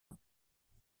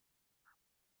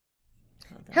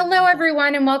Hold on, Hello, I got.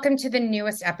 everyone, and welcome to the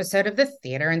newest episode of the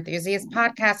Theater Enthusiast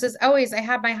Podcast. As always, I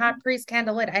have my hot priest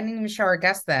candle lit. I didn't even show our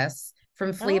guest this from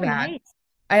Oh, Fleabag. nice.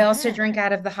 I also Yeah. drink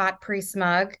out of the hot priest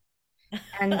mug,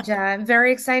 and I'm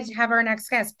very excited to have our next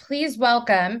guest. Please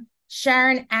welcome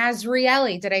Sharon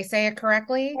Azrieli. Did I say it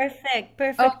correctly? Perfect, Oh,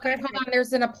 perfect, wait, hold on. perfect.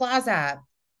 There's an applause app.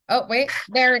 Oh, wait,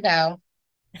 there we go.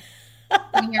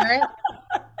 Can you hear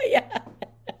it? Yeah.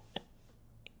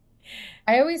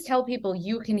 I always tell people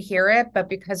you can hear it, but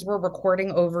because we're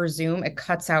recording over Zoom, it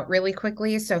cuts out really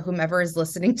quickly. So whomever is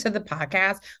listening to the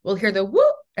podcast will hear the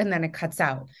whoop and then it cuts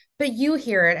out. But you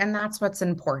hear it, and that's what's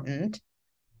important.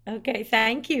 Okay,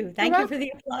 thank you. You're Thank you welcome. for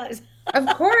the applause. Of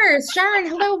course. Sharon,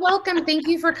 hello, welcome. Thank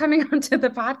you for coming onto the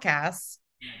podcast.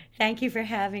 Thank you for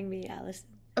having me, Allison.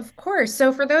 Of course.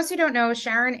 So for those who don't know,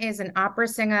 Sharon is an opera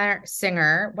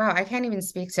singer. Wow, I can't even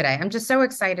speak today. I'm just so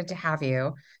excited to have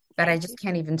you that I Thank you. just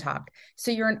can't even talk.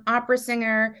 So you're an opera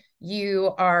singer,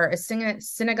 you are a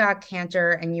synagogue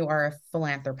cantor, and you are a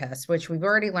philanthropist, which we've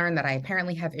already learned that I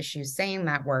apparently have issues saying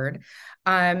that word.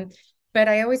 Um, but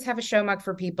I always have a show mug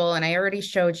for people, and I already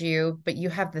showed you, but you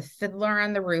have the Fiddler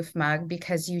on the Roof mug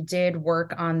because you did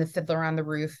work on the Fiddler on the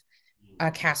Roof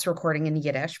cast recording in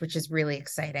Yiddish, which is really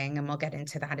exciting. And we'll get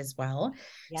into that as well.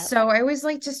 Yep. So I always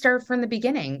like to start from the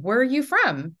beginning. Where are you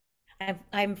from?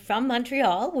 I'm from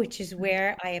Montreal, which is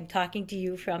where I am talking to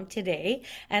you from today.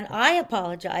 And I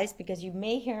apologize because you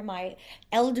may hear my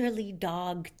elderly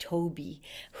dog, Toby,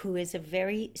 who is a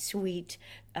very sweet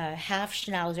half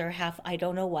schnauzer, half I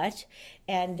don't know what.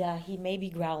 And he may be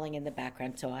growling in the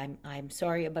background. So I'm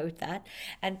sorry about that.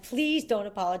 And please don't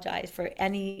apologize for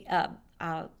any uh,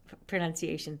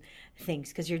 pronunciation things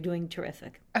because you're doing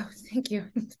terrific. Oh, thank you.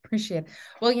 Appreciate it.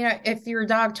 Well, if your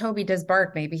dog Toby does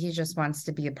bark, maybe he just wants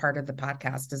to be a part of the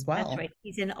podcast as That's well. right.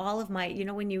 He's in all of my,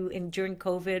 when you in during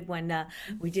COVID when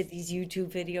we did these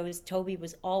YouTube videos, Toby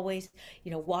was always,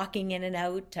 walking in and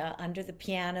out under the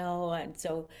piano, and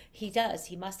so he does.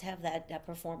 He must have that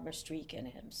performer streak in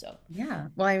him. So Yeah.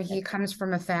 Well, I mean, he that's comes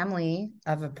from a family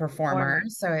of a performer, performer.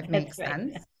 so it That's makes right.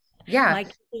 sense. Yeah.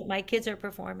 My kids are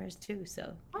performers too.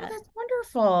 So Oh, that's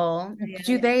wonderful. yeah,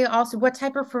 Do yeah. they also, what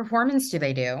type of performance do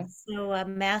they do? So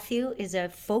Matthew is a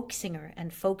folk singer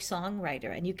and folk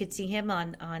songwriter, and you can see him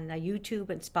on YouTube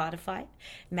and Spotify.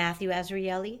 Matthew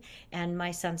Azrieli, and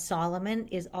my son Solomon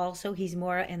is also. He's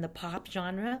more in the pop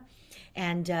genre,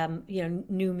 and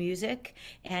new music.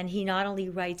 And he not only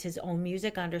writes his own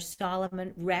music under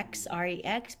Solomon Rex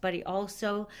REX, but he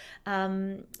also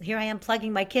here I am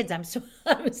plugging my kids. I'm so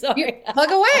I'm You sorry.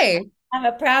 plug away. I'm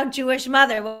a proud Jewish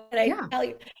mother. What did I Yeah. tell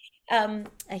you?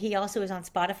 He also is on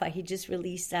Spotify. He just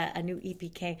released a new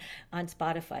EPK on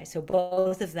Spotify. So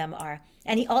both of them are.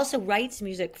 And he also writes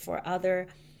music for other,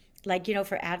 like,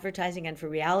 for advertising and for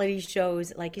reality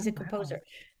shows. Like he's Oh, a wow. composer.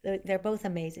 They're both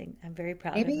amazing. I'm very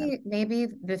proud of them. Maybe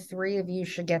the three of you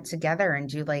should get together and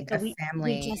do like So a we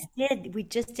family. just did. We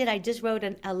just did. I just wrote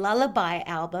a lullaby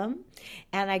album,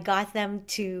 and I got them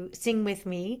to sing with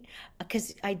me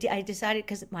because I decided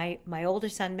because my older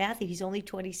son Matthew, he's only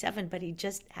 27, but he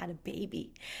just had a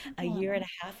baby a year and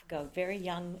a half ago. Very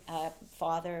young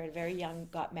father, and very young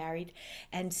got married,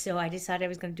 and so I decided I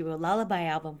was going to do a lullaby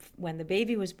album when the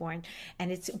baby was born,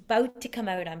 and it's about to come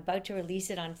out. I'm about to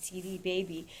release it on CD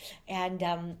Baby, and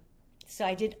so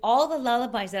I did all the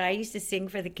lullabies that I used to sing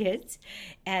for the kids.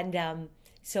 And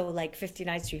so, like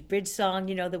 59th Street Bridge song,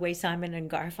 the way Simon and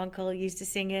Garfunkel used to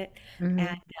sing it. And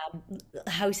Mhm.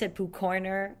 House at Pooh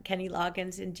Corner, Kenny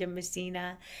Loggins and Jim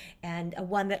Messina. And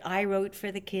one that I wrote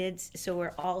for the kids. So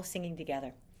we're all singing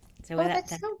together. So Oh, that,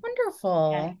 that's that so yeah.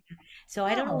 wonderful. So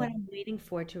I don't know what Wow. I'm waiting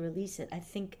for to release it. I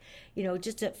think,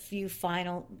 just a few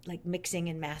final like mixing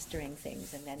and mastering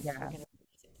things, and then we're Yeah. gonna.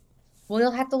 Well,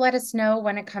 you'll have to let us know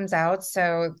when it comes out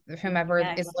so whomever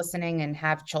Yeah, is listening and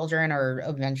have children or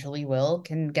eventually will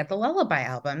can get the Lullaby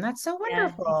album. That's so yeah,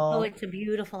 wonderful. it's a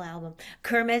beautiful album.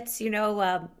 Kermit's,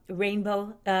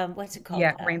 Rainbow, what's it called?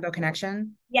 Yeah, Rainbow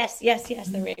Connection. Yes, yes, yes,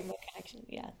 the Mhm. Rainbow Connection.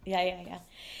 Yeah, yeah, yeah,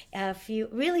 yeah. A few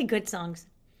really good songs.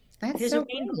 That's There's a so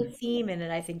rainbow great. theme in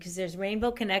it, I think, because there's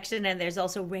Rainbow Connection and there's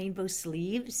also Rainbow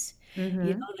Sleeves. Hmm.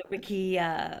 The Ricky,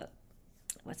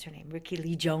 what's her name? Ricky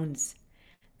Lee Jones,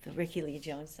 the Ricky Lee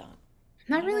Jones song.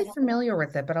 I'm I not don't know really that. familiar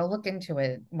with it, but I'll look into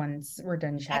it once we're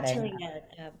done chatting. Actually,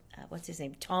 what's his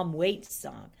name? Tom Waits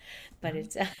song, but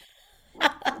it's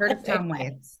Heard of Tom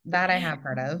Waits. That I have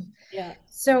heard of. yeah.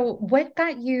 So, what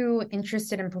got you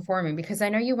interested in performing? Because I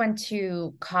know you went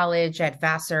to college at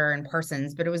Vassar and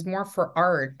Parsons, but it was more for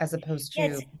art as opposed Yeah,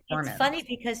 to it's funny performance.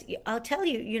 because I'll tell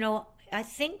you, I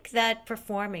think that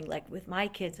performing, like with my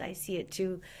kids, I see it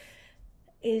too.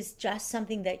 is just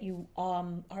something that you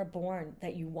are born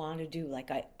that you want to do.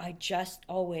 Like I just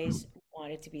always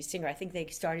wanted to be a singer. I think they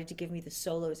started to give me the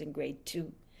solos in grade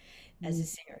two as a Mm.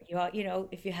 singer. You know,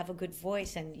 if you have a good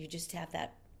voice and you just have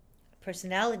that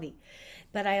personality.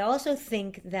 But I also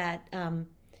think that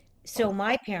so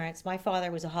my parents, my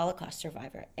father was a Holocaust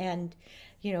survivor, and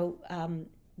you know,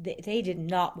 they did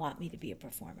not want me to be a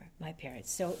performer, my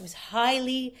parents. So it was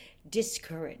highly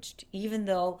discouraged, even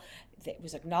though it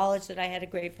was acknowledged that I had a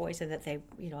great voice and that they,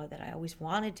 you know, that I always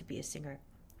wanted to be a singer.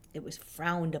 It was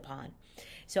frowned upon.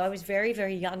 So I was very,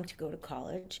 very young to go to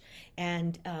college,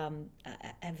 and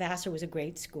Vassar was a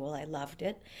great school. I loved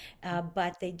it,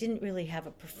 but they didn't really have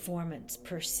a performance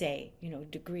per se, you know,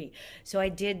 degree. So I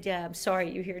did.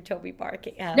 Sorry, you hear Toby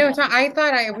barking. No, it's not. I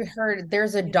thought I heard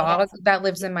there's a You know, dog that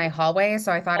lives in my hallway,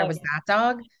 so I thought it oh was that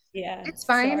dog. yeah, It's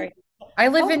fine. sorry. I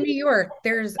live Oh, in New York.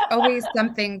 There's always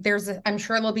something. I'm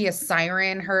sure there'll be a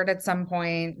siren heard at some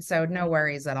point, so no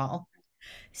worries at all.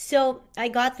 so I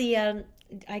got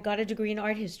a degree in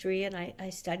art history, and I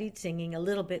studied singing a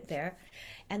little bit there,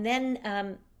 and then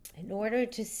in order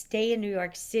to stay in New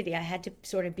York City, I had to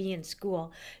sort of be in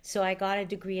school. So I got a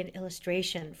degree in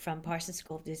illustration from Parsons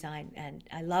School of Design, and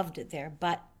I loved it there.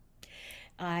 But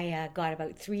I got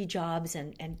about three jobs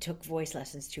and took voice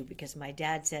lessons too, because my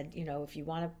dad said, you know, if you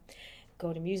want to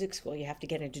go to music school, you have to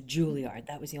get into Juilliard.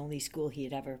 That was the only school he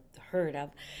had ever heard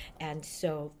of. And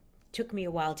so it took me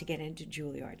a while to get into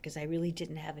Juilliard because I really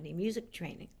didn't have any music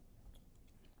training.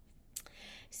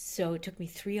 So it took me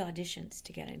three auditions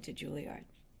to get into Juilliard.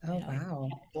 You Oh, know, I wow.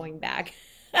 kept going back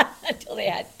until they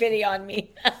had pity on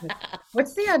me.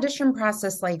 What's the audition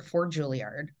process like for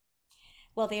Juilliard?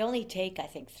 Well, they only take, I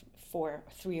think,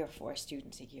 three or four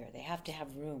students a year. They have to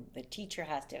have room. The teacher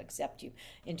has to accept you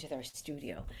into their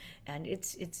studio, and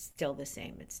it's still the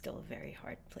same. It's still a very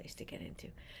hard place to get into.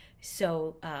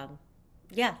 So,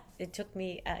 yeah, it took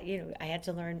me. You know, I had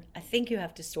to learn. I think you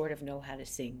have to sort of know how to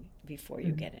sing before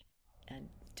you Mhm. get it, and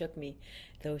it took me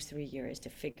those 3 years to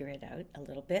figure it out a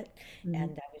little bit. Mhm.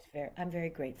 And I'm very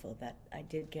grateful that I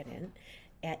did get in.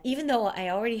 Even though I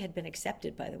already had been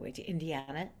accepted, by the way, to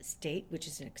Indiana State, which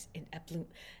is I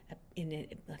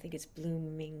think it's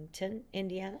Bloomington,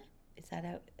 Indiana. Is that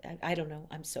out? I don't know.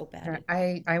 I'm so bad at.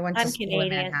 I went to I'm school in Canadian.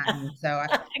 Manhattan, so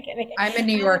Canadian. I'm a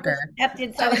New I was Yorker.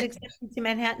 accepted. I So was accepted to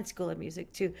Manhattan School of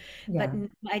Music too, but yeah,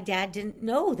 my dad didn't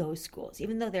know those schools,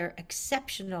 even though they're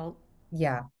exceptional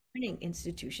yeah. learning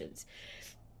institutions.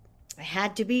 I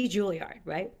had to be Juilliard,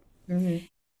 right? Hmm.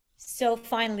 So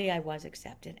finally, I was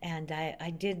accepted, and I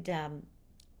did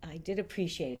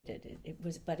appreciate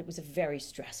it. But it was a very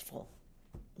stressful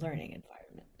learning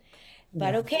environment. But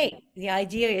Yeah, okay, the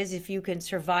idea is if you can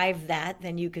survive that,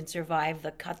 then you can survive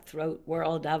the cutthroat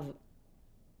world of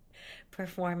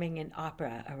performing in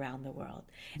opera around the world.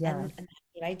 yeah, And that's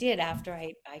what I did after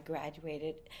I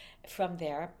graduated from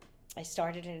there. I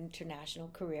started an international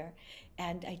career,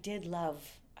 and I did love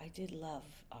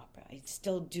opera. I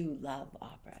still do love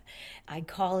opera. I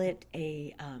call it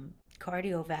a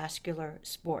cardiovascular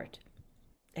sport,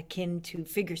 akin to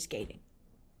figure skating.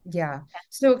 yeah. The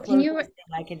So can closest you, thing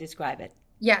I can describe it.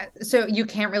 yeah, so you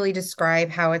can't really describe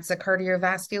how it's a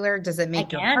cardiovascular. Does it I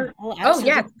make your can. heart? Oh, Oh,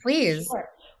 yes, absolutely. please. Sure.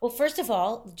 Well, first of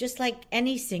all, just like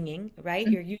any singing, right? Mm.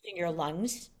 You're using your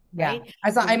lungs, Yeah. right?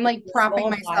 As We're I'm using like your propping lower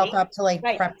myself body. up to like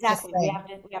Right, prep to exactly.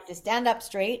 sing. We have to stand up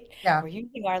straight. Yeah, We're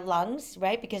using our lungs,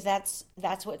 right? Because that's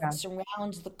what yeah,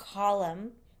 surrounds the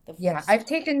column, yeah. I've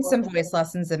taken some the voice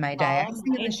lessons in my day. I column,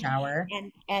 sing in the right? shower.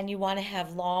 And you want to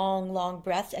have long, long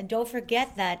breaths. And don't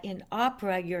forget that in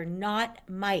opera, you're not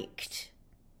mic'd,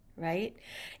 right?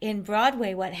 In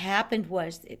Broadway, what happened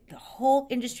was the whole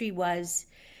industry was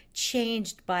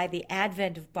changed by the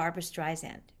advent of Barbara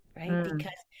Streisand, right? Mm,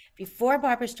 Because before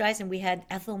Barbara Streisand, we had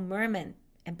Ethel Merman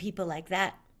and people like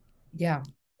that. yeah,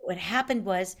 What happened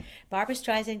was Barbara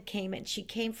Streisand came and she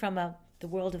came from the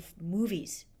world of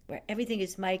movies where everything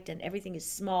is mic'd and everything is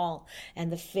small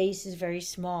and the face is very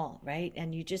small, right?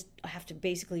 And you just have to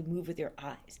basically move with your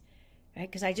eyes, right?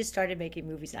 Because I just started making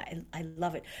movies and I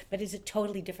love it, but it's a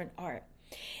totally different art.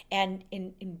 And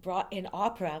in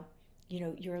opera, you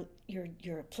know,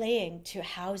 you're playing to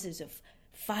houses of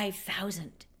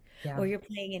 5,000, yeah, or you're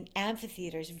playing in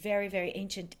amphitheaters, very, very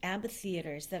ancient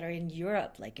amphitheaters that are in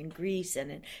Europe, like in Greece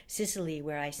and in Sicily,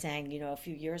 where I sang, you know, a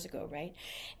few years ago, right?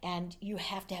 And you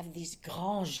have to have these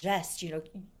grands gestes, you know,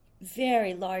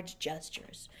 very large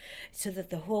gestures, so that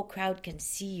the whole crowd can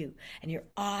see you, and your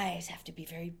eyes have to be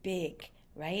very big,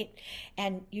 right?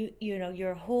 And you know,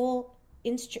 your whole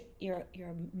your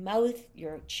mouth,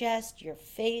 your chest, your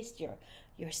face,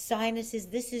 your sinuses,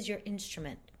 this is your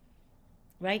instrument,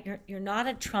 right? You're not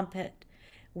a trumpet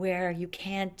where you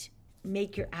can't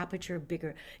make your aperture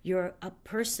bigger. You're a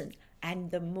person,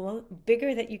 and the more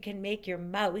bigger that you can make your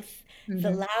mouth,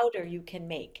 the Hmm. louder you can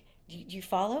make. Do you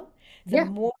follow? The Yeah.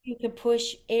 more you can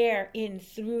push air in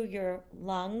through your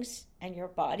lungs and your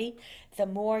body, the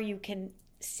more you can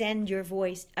send your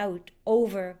voice out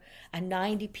over a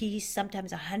 90 piece,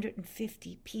 sometimes a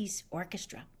 150 piece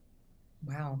orchestra.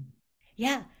 Wow.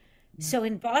 Yeah. Yeah. So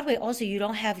in Broadway, also, you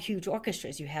don't have huge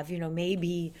orchestras. You have,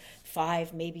 maybe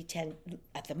five, maybe 10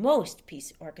 at the most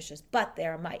piece orchestras, but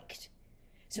they're mic'd.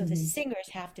 So the Hmm. singers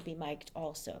have to be mic'd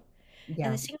also.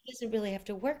 And the Yeah. singer doesn't really have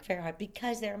to work very hard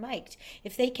because they're mic'd.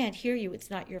 If they can't hear you, it's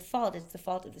not your fault. It's the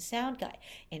fault of the sound guy.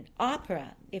 In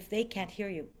opera, if they can't hear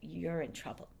you, you're in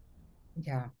trouble,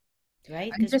 Yeah.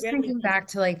 right? I'm Because just rarely, thinking back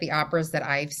to like the operas that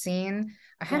I've seen.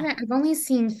 yeah, I've only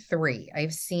seen three.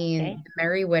 I've seen okay.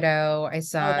 Merry Widow. I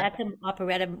Oh, saw, that's an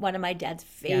operetta, one of my dad's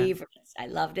yeah. favorites. I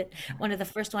loved it. One of the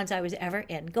first ones I was ever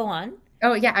in. Go on.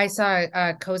 Oh, yeah. I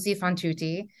saw Cosi fan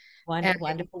tutte, and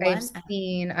Wonderful I've one.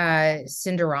 seen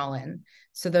Cinderella.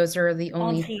 So those are the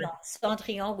only three. Cendrillon,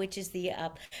 Cendrillon, which is the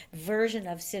version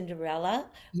of Cinderella.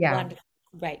 Yeah. Wonderful.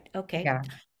 Right. Okay. Yeah.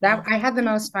 Uh, That I had the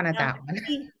most fun at da, that one.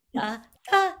 dee, da,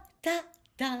 da, da,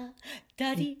 da,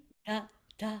 da, dee, da,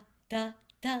 da, da,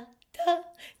 da, da.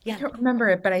 I Yeah. don't remember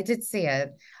it, but I did see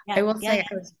it. I Yeah. will Yeah. say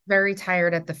I was very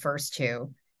tired at the first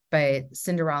two, but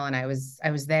Cinderella and I was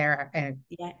there and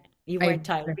Yeah. Yeah. You I, weren't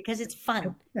tired because it's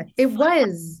fun. It's it fun.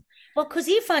 was, Well,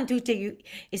 così fan tutte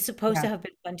is supposed to yeah, have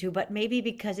been fun too, but maybe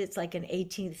because it's like an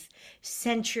 18th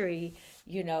century,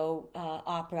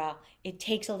 opera, it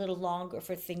takes a little longer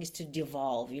for things to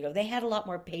devolve. They had a lot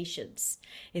more patience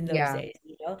in those yeah. days.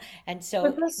 And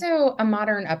But so, also a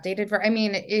modern updated I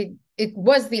mean, it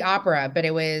was the opera, but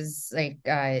it was like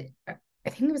I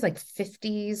think it was like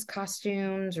 50s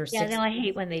costumes or yeah, no, I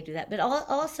hate 60s. when they do that. But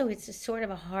also, it's a sort of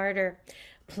a harder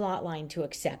plot line to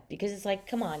accept because it's like,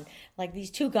 come on, like these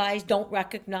two guys don't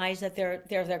recognize that they're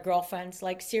their girlfriends.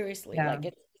 Like seriously, Yeah. like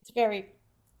it's very,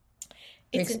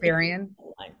 it's a Shakespearean.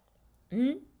 line.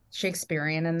 Hmm?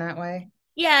 Shakespearean in that way.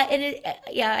 Yeah, and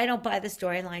yeah, I don't buy the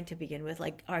storyline to begin with.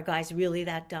 Like, are guys really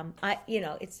that dumb?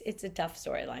 It's a tough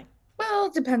storyline. Well,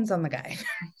 it depends on the guy.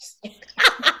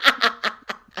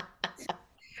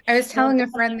 I was No, telling a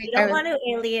friend you I don't was want to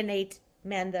alienate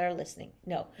men that are listening.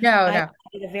 No, no, I no.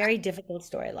 find it a very difficult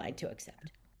storyline to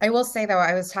accept. I will say though,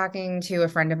 I was talking to a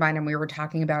friend of mine and we were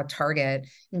talking about Target,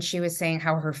 and she was saying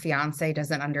how her fiance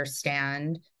doesn't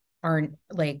understand our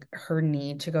like her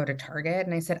need to go to Target.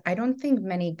 And I said, I don't think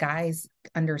many guys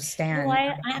No, understand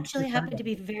I our need to actually happen Target. to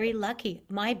be very lucky.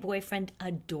 My boyfriend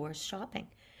adores shopping.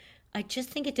 I just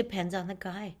think it depends on the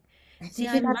guy. I See,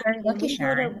 think you I'm got lucky very when lucky, we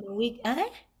go to Sharon. when we. Eh?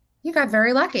 You got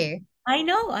very lucky. I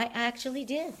know, I actually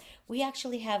did. We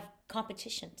actually have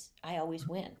competitions. I always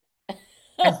win.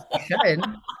 As you should.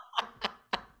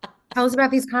 Tell us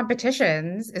about these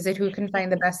competitions. Is it who can find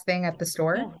the best thing at the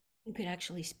store? No, you could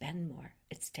actually spend more.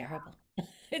 It's terrible.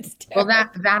 It's Well, terrible.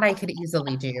 that I could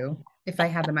easily do if I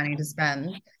had the money to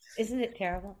spend. Isn't it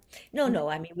terrible? No, no,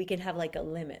 I mean we can have like a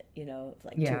limit, of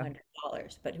like Yeah.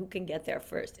 $200, but who can get there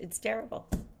first? It's terrible.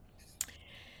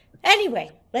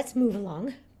 Anyway, let's move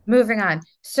along. Moving on.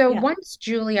 So Yeah. once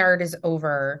Juilliard is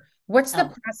over, what's the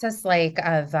Oh, process like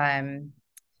of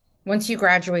once you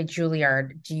graduate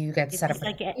Juilliard, do you get it's set up just with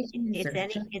like stages or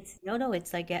it's no, no,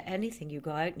 it's like anything. You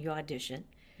go out and you audition,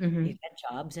 you hmm get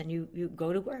jobs, and you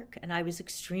go to work. And I was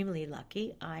extremely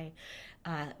lucky.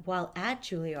 While at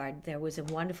Juilliard, there was a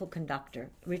wonderful conductor,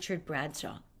 Richard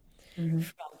Bradshaw,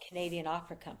 hmm from Canadian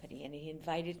Opera Company, and he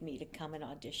invited me to come and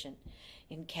audition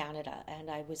in Canada, and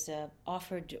I was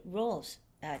offered roles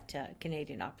at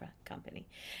Canadian Opera Company,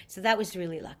 so that was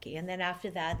really lucky. And then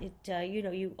after that,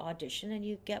 you audition and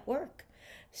you get work.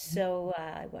 So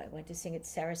I went to sing at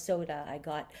Sarasota. I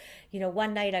got,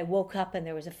 one night I woke up and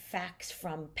there was a fax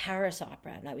from Paris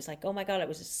Opera, and I was like, oh my God, I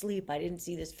was asleep. I didn't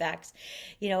see this fax,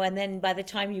 and then by the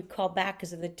time you call back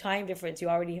because of the time difference, you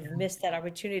already have missed that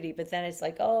opportunity. But then it's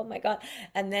like, oh my God.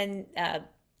 And then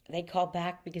they called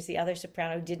back because the other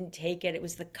soprano didn't take it. It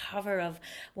was the cover of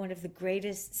one of the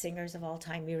greatest singers of all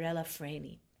time, Mirella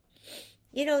Freni.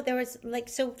 There was like,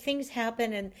 so things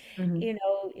happen, and hmm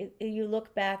you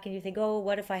look back and you think, oh,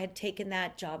 what if I had taken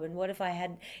that job, and what if I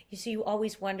had, you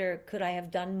always wonder, could I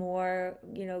have done more,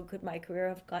 could my career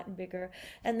have gotten bigger?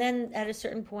 And then at a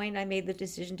certain point I made the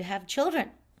decision to have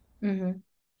children, hmm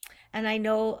and I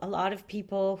know a lot of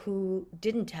people who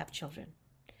didn't have children,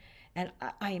 and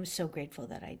I am so grateful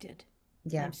that I did.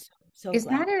 Yeah. I'm so Is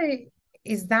glad. that a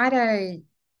is that a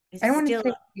It's I don't want to still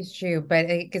say issue, but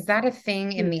is that a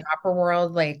thing in huge. the opera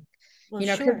world? Like, Well,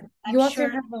 because sure, I'm you also sure.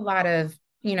 have a lot of,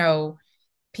 you know,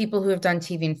 people who have done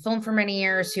TV and film for many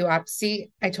years who see,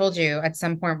 I told you at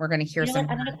some point we're going to hear You know some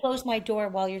what? I'm more. going to close my door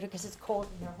while you're because it's cold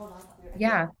in here. Hold on. I'll be right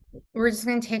Yeah. back. We're just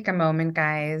going to take a moment,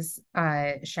 guys.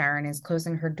 Sharon is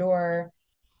closing her door.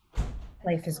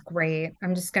 Life is great.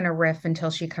 I'm just going to riff until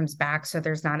she comes back so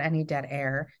there's not any dead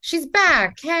air. She's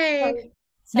back. Hey. Sorry.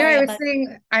 No, Sorry I was about.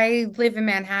 saying I live in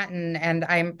Manhattan and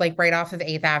I'm like right off of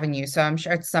 8th Avenue. So I'm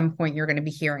sure at some point you're going to be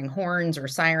hearing horns or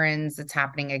sirens. It's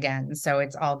happening again. So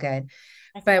it's all good.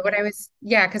 That's But what okay. I was,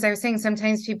 yeah, because I was saying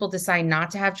sometimes people decide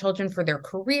not to have children for their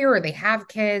career or they have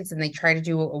kids and they try to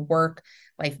do a work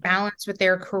life Yeah. balance with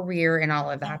their career and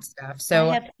all of that stuff. I So,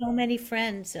 have so many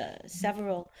friends,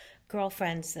 several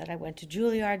girlfriends that I went to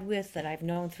Juilliard with that I've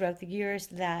known throughout the years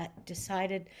that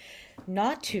decided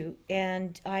not to.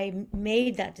 And I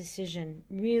made that decision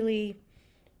really,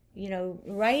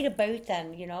 right about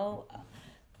then,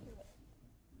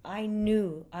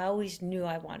 I always knew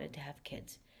I wanted to have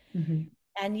kids. mhm,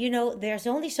 And, there's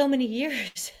only so many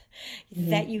years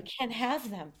that mhm, you can have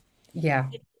them. yeah.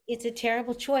 It's a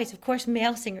terrible choice. Of course,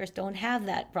 male singers don't have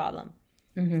that problem.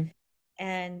 Hmm.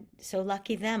 And so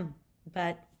lucky them.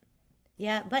 But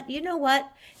yeah, but you know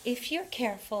what? If you're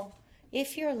careful,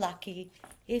 if you're lucky,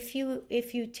 if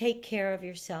you take care of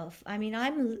yourself. I mean,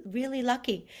 really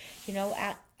lucky.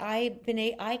 I've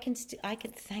been I can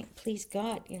thank please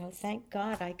God, thank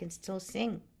God I can still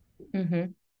sing. Hmm.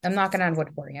 I'm knocking on wood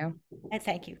for you. I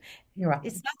thank you. You're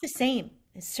It's welcome. not the same.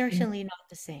 It's Mhm. certainly not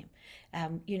the same.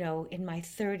 In my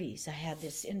 30s, I had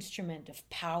this instrument of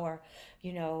power,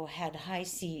 had high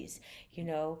C's,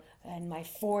 in my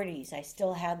 40s, I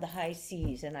still had the high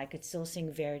C's and I could still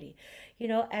sing Verdi.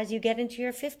 As you get into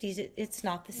your 50s, it's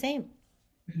not the same.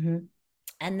 Mhm.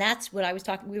 And that's what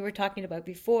we were talking about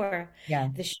before Yeah.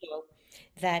 the show,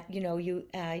 that,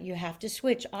 you have to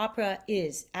switch. Opera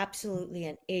is absolutely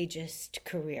an ageist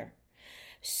career.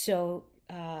 So,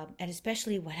 and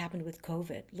especially what happened with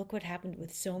COVID. Look what happened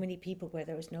with so many people where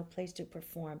there was no place to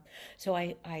perform. So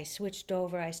I switched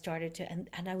over. I started to,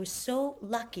 and I was so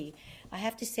lucky. I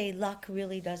have to say, luck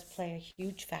really does play a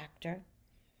huge factor.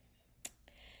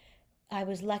 I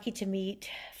was lucky to meet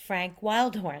Frank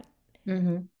Wildhorn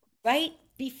Hmm. right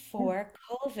before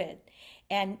COVID.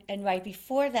 And right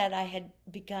before that, I had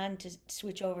begun to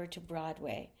switch over to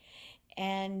Broadway.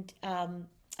 And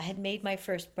I had made my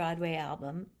first Broadway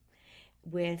album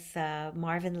with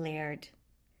Marvin Laird,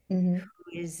 Hmm.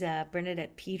 who is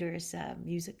Bernadette Peters'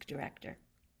 music director.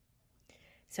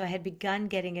 So I had begun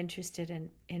getting interested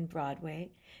in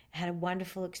Broadway. I had a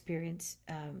wonderful experience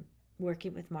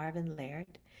working with Marvin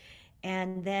Laird.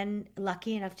 And then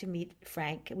lucky enough to meet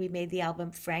Frank. We made the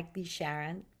album Frankly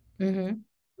Sharon, Hmm.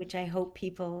 which I hope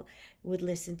people would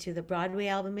listen to. The Broadway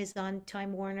album is on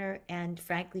Time Warner, and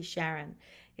Frankly Sharon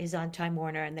is on Time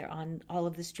Warner, and they're on all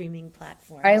of the streaming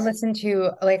I platforms. listened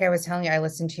to, like I was telling you, I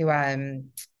listened to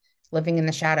Living in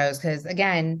the Shadows because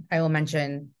again, I will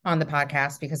mention on the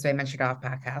podcast because I mentioned off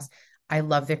podcast. I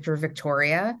love Victor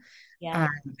Victoria. Yeah.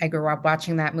 Um, I grew up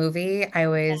watching that movie. I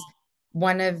was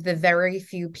one of the very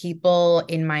few people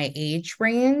in my age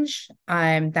range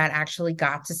that actually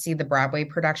got to see the Broadway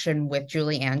production with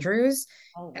Julie Andrews.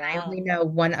 Oh, And I only wow. know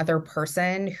one other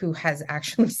person who has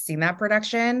actually seen that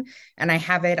production. And I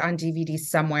have it on DVD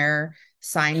somewhere,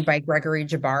 signed by Gregory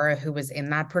Jabara, who was in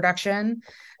that production.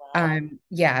 Wow.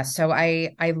 Yeah, so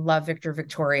I love Victor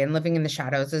Victoria, and Living in the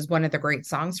Shadows is one of the great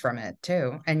songs from it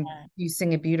too. And you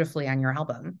sing it beautifully on your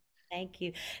album. Thank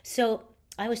you. So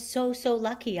I was so, so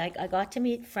lucky. I got to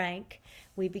meet Frank.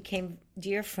 We became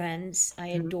dear friends. I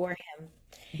Mhm. adore him.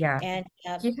 Yeah. And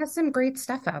He has some great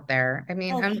stuff out there. I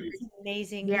mean, oh, he's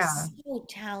amazing. yeah, He's so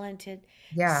talented,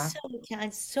 yeah.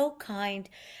 so kind.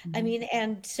 I Mhm. mean,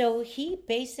 and so he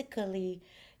basically,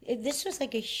 this was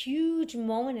like a huge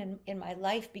moment in my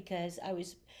life because I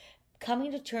was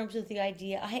coming to terms with the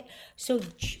idea. So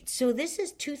this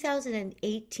is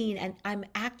 2018, and I'm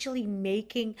actually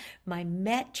making my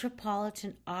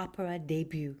Metropolitan Opera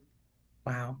debut.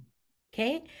 Wow.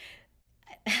 Okay.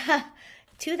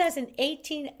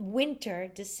 2018 winter,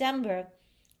 December,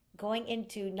 going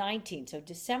into 19. So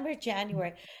December,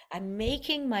 January, I'm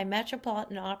making my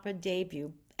Metropolitan Opera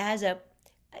debut as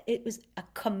it was a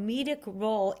comedic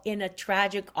role in a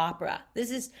tragic opera.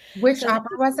 Which So this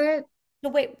opera was it? so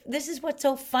wait, this is what's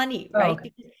so funny, Oh, right?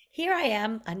 okay. Because here I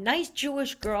am, a nice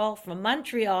Jewish girl from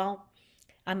Montreal.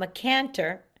 I'm a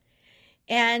cantor,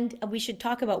 and we should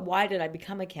talk about why did I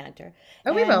become a cantor.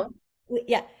 Oh, we And will.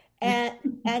 yeah,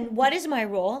 and what is my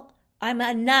role? I'm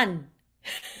a nun.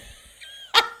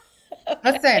 Okay,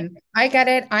 Listen, I get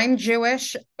it. I'm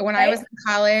Jewish. When I was right? in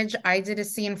college, I did a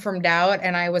scene from Doubt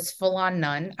and I was full on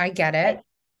nun. I get Right, it.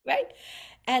 right.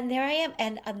 And there I am.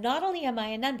 And not only am I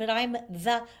a nun, but I'm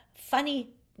the funny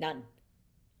nun.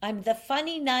 I'm the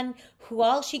funny nun who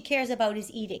all she cares about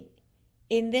is eating.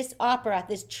 In this opera,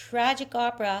 this tragic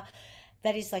opera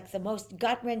that is like the most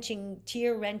gut wrenching,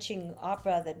 tear wrenching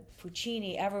opera that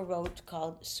Puccini ever wrote,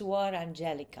 called Suor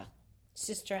Angelica,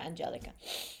 Sister Angelica,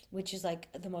 which is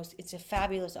like the most, it's a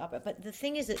fabulous opera. But the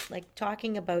thing is, it's like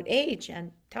talking about age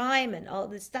and time and all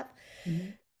this stuff.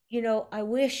 Mhm. You know, I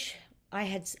wish I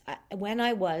had, when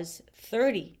I was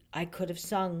 30, I could have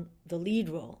sung the lead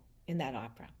role in that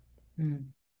opera. Mm.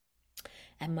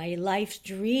 And my life's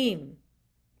dream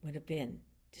would have been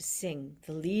to sing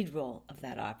the lead role of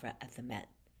that opera at the Met.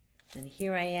 And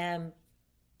here I am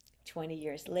 20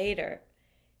 years later,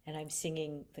 and I'm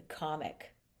singing the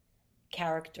comic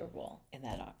character role in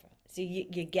that opera. So you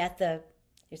get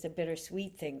there's a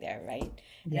bittersweet thing there, right?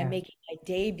 And I'm Yeah. making my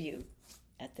debut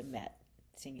at the Met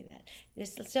singing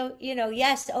that. So,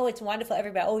 yes, oh, it's wonderful.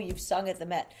 Everybody, oh, you've sung at the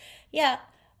Met. Yeah,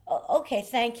 okay,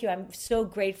 thank you. I'm so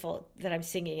grateful that I'm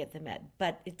singing at the Met,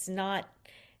 but it's not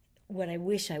what I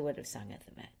wish I would have sung at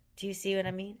the Met. Do you see what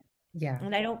I mean? Yeah.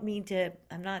 And I don't mean to,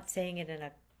 I'm not saying it in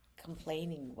a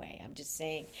complaining way. I'm just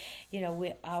saying,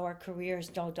 our careers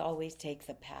don't always take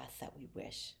the path that we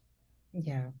wish,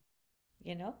 Yeah.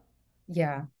 you know?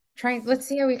 Yeah. Let's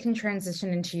see how we can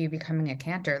transition into you becoming a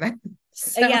cantor then.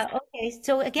 So, Yeah, okay.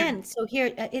 So again, so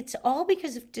here, it's all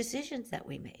because of decisions that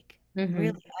we make. hmm.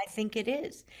 Really, I think it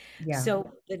is. Yeah.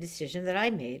 So the decision that I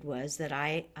made was that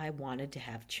I wanted to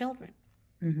have children.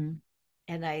 Hmm.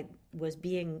 And I was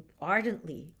being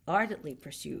ardently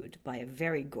pursued by a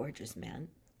very gorgeous man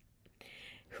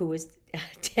who was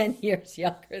 10 years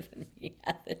younger than me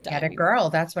at the Get time. a girl.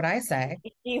 That's what I say.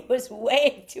 He was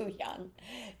way too young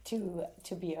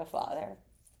to be a father,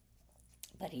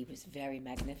 but he was very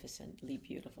magnificently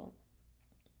beautiful.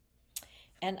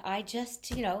 And I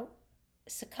just,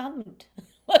 succumbed.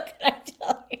 What can I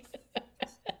tell you?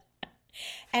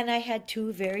 And I had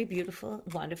two very beautiful,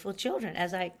 wonderful children,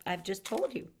 as I've just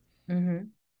told you, Hmm.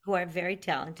 who are very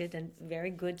talented and very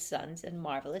good sons and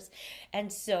marvelous.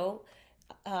 And so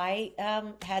I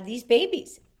had these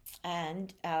babies.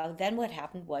 And then what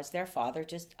happened was their father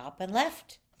just up and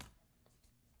left.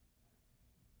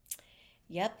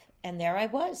 Yep. And there I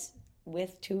was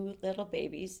with two little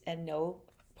babies and no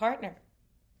partner.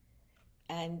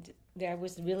 And there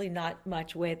was really not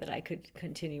much way that I could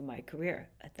continue my career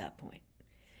at that point.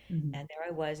 Hmm. And there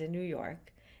I was in New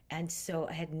York. And so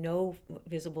I had no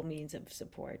visible means of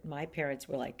support. My parents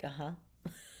were like,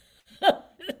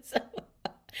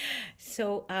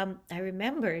 so, I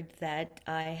remembered that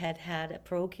I had had a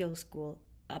parochial school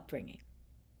upbringing.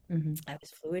 Hmm. I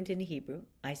was fluent in Hebrew,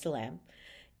 I still am,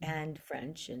 and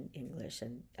French and English,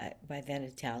 and by then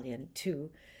Italian too,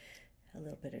 a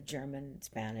little bit of German,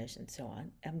 Spanish, and so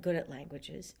on. I'm good at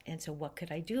languages. And so what could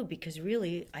I do? Because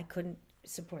really, I couldn't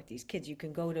support these kids. You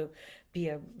can go to be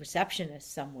a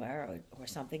receptionist somewhere or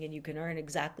something, and you can earn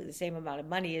exactly the same amount of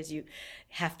money as you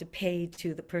have to pay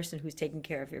to the person who's taking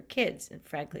care of your kids. And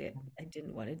frankly, I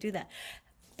didn't want to do that.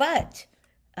 But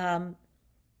um,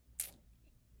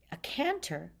 a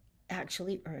cantor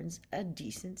actually earns a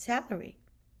decent salary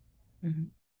Hmm.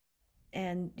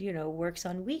 and, works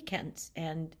on weekends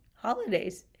and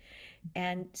holidays.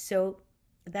 And so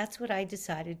that's what I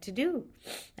decided to do.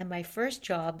 And my first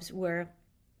jobs were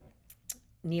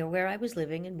near where I was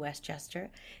living in Westchester,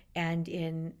 and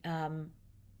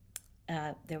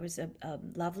there was a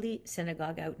lovely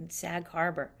synagogue out in Sag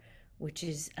Harbor, which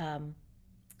is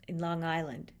in Long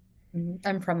Island. Hmm.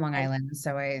 I'm from Long And Island,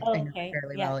 so I know okay,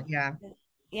 fairly yeah, well. Yeah.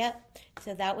 yeah.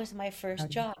 So that was my first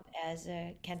Howdy. job as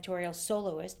a cantorial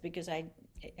soloist because I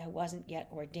wasn't yet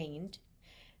ordained.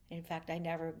 In fact, I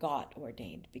never got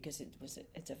ordained because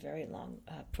it's a very long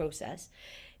process.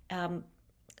 Um,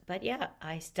 but yeah,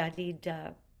 I studied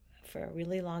for a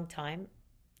really long time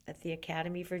at the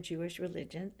Academy for Jewish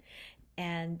Religion,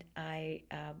 and I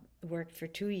worked for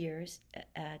 2 years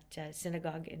at a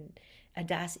synagogue in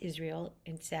Adas, Israel,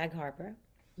 in Sag Harbor,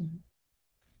 Mhm.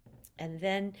 and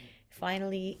then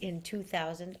finally in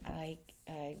 2000, I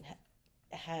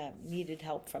needed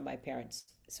help from my parents,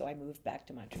 so I moved back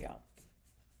to Montreal.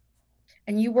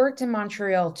 And you worked in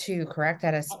Montreal too, correct?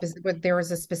 At a specific, there was a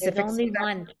There's specific. only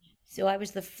one. So I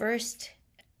was the first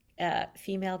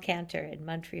female cantor in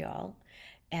Montreal,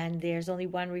 and there's only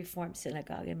one Reform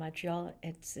synagogue in Montreal.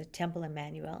 It's the Temple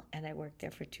Emmanuel, and I worked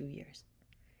there for 2 years.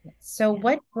 So Yeah.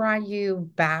 what brought you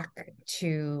back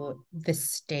to the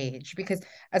stage? Because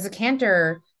as a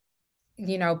cantor,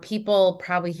 people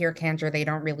probably hear cantor, they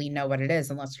don't really know what it is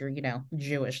unless you're,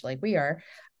 Jewish like we are.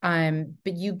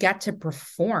 But you get to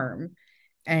perform.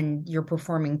 and you're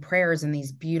performing prayers in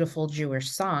these beautiful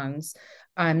Jewish songs.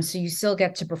 So you still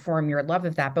get to perform your love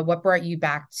of that. But what brought you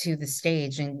back to the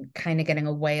stage and kind of getting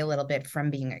away a little bit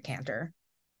from being a cantor?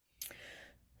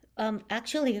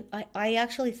 Actually, I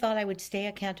actually thought I would stay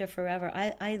a cantor forever.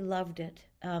 I loved it.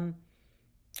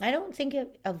 I don't think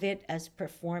of it as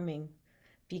performing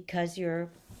because you're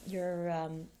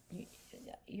y-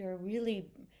 you're really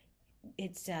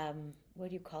it's what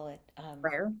do you call it?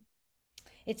 Prayer?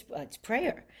 It's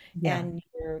prayer, Yeah. and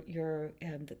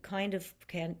the kind of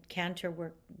cantor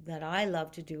work that I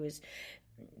love to do is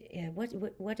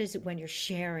what is it when you're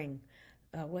sharing?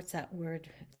 What's that word?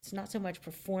 It's not so much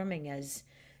performing as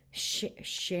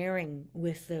sharing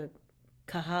with the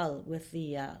kahal, with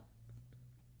the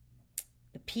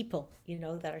people,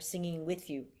 that are singing with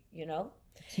you, you know?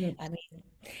 I mean,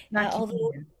 Not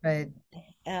although, communion, but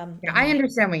yeah, oh I my,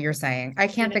 understand what you're saying. I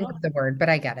you can't think know, of the word, but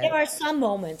I get there it. are some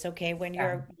moments, okay, when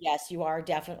Yeah. yes, you are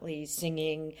definitely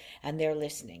singing and they're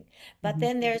listening. But Mhm.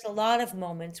 then there's a lot of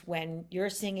moments when you're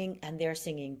singing and they're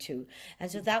singing too. And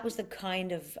so that was the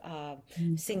kind of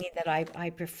Mhm. singing that I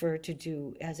prefer to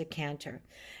do as a cantor.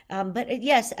 But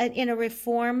yes, in a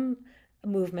reform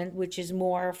movement, which is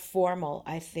more formal,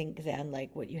 I think, than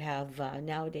like what you have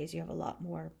nowadays, you have a lot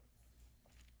more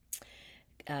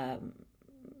um,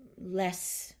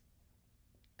 less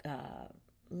uh,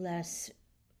 less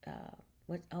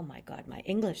what oh my God, my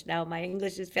English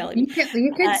is failing me.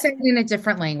 You could uh, say it in a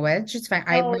different language. It's fine.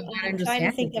 I no, might not I'm trying to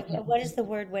understand if think you of can't. what is the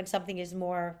word when something is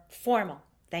more formal.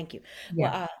 Thank you.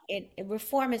 Well, Yeah.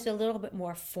 reform is a little bit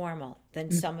more formal than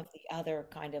Mm. some of the other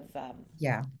kind of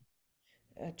Yeah.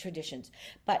 traditions.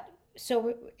 But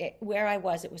so where I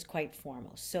was, it was quite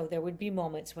formal. So there would be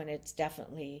moments when it's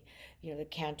definitely, the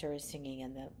cantor is singing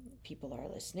and the people are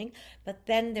listening. But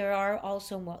then there are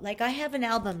also more, like I have an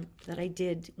album that I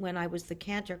did when I was the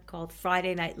cantor called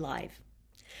Friday Night Live.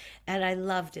 And I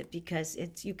loved it because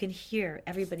you can hear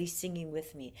everybody singing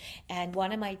with me. And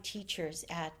one of my teachers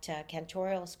at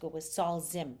cantorial school was Saul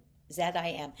Zim,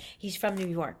 Zim. He's from New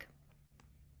York,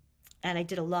 and I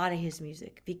did a lot of his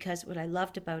music because what I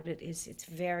loved about it is it's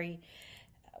very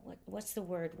what's the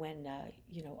word when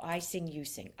I sing you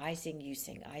sing, I sing you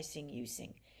sing, I sing you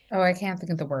sing. Oh, I can't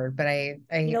think of the word, but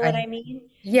You know what I mean?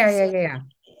 yeah, yeah, So yeah,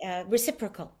 yeah.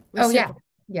 reciprocal, Oh, yeah. reciprocal,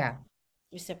 Yeah.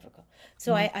 reciprocal.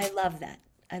 So Mhm. I love that.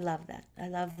 I love that. I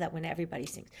love that when everybody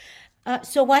sings.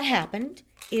 So what happened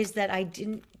is that I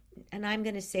didn't, and I'm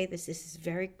going to say this. This is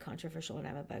very controversial what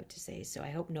I'm about to say. So I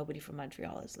hope nobody from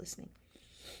Montreal is listening.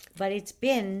 But it's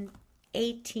been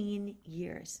 18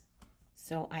 years.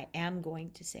 So I am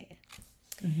going to say it.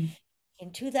 Mhm.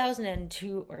 In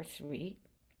 2002 or three,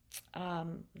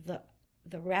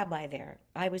 the rabbi there,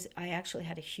 I actually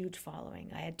had a huge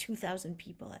following. I had 2,000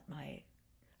 people at my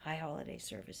high holiday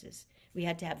services. We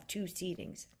had to have two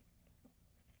seatings.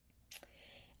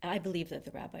 I believe that the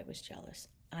rabbi was jealous.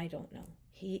 I don't know.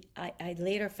 I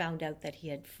later found out that he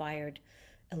had fired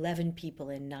 11 people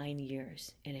in 9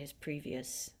 years in his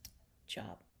previous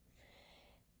job.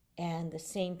 And the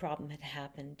same problem had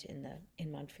happened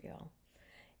in Montreal.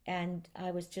 And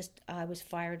I was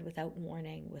fired without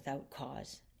warning, without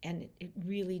cause. And it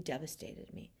really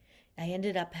devastated me. I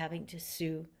ended up having to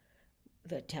sue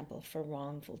the temple for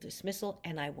wrongful dismissal,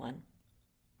 and I won.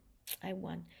 I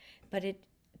won. But it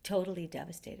totally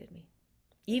devastated me.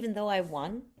 Even though I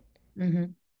won,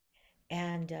 Mhm.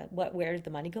 and where did the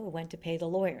money go? It went to pay the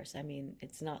lawyers. I mean,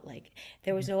 it's not like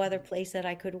there was no other place that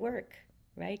I could work,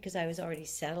 right? Because I was already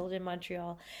settled in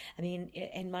Montreal. I mean,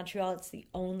 in Montreal, it's the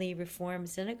only Reform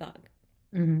synagogue.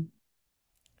 Mhm.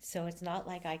 So it's not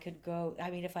like I could go.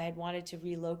 I mean, if I had wanted to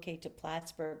relocate to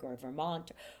Plattsburgh or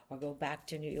Vermont or go back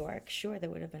to New York, sure, there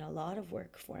would have been a lot of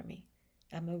work for me.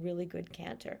 I'm a really good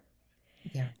cantor.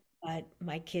 Yeah. But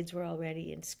my kids were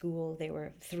already in school. They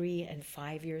were 3 and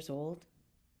 5 years old.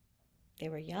 They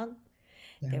were young.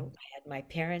 Yeah. There, I had my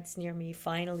parents near me.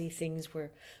 Finally, things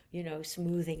were,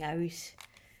 smoothing out,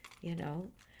 you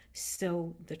know.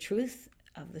 So the truth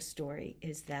of the story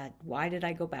is that why did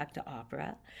I go back to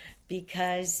opera?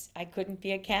 Because I couldn't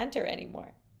be a cantor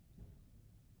anymore.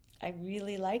 I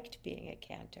really liked being a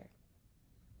cantor,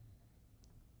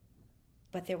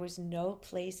 but there was no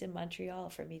place in Montreal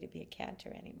for me to be a cantor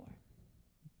anymore.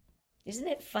 Isn't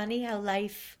it funny how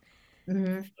life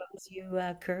Mhm. throws you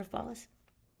curveballs?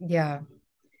 Yeah.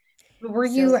 Were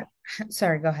So you,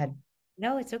 sorry, go ahead.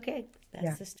 no, it's okay. That's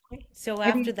Yeah. the story. So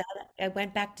Have after you, that, I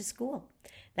went back to school.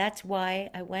 That's why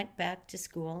I went back to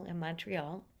school in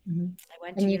Montreal. Mhm. I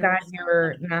went to And you got University of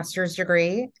your Montreal. master's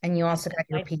degree and you I also got got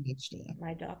your PhD.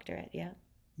 my doctorate, yeah.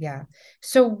 Yeah.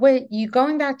 So what you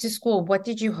going back to school, what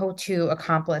did you hope to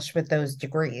accomplish with those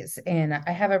degrees? And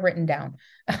I have it written down.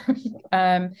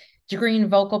 Um, degree in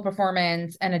vocal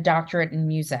performance and a doctorate in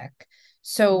music.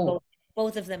 So Both,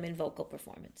 both of them in vocal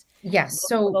performance, yes.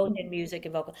 So both in music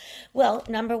and vocal. Well,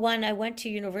 number one, I went to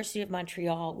University of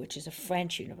Montreal, which is a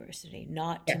French university,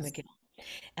 not to yes. McGill.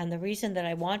 And the reason that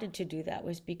I wanted to do that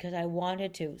was because I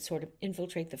wanted to sort of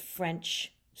infiltrate the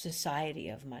French society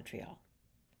of Montreal.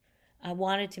 I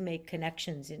wanted to make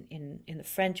connections in the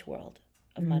French world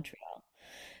of Mhm. Montreal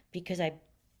because I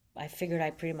figured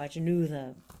I pretty much knew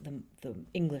the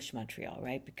English Montreal,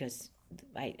 right? Because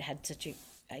I had such a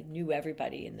I knew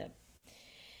everybody in the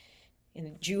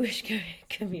Jewish Yeah.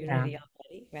 community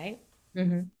already, right?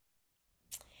 Hmm.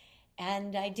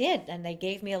 And I did, and they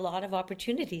gave me a lot of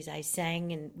opportunities. I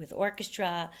sang with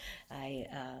orchestra. I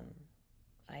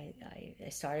I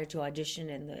started to audition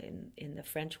in the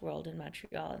French world in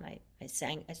Montreal, and I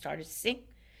sang. I started to sing.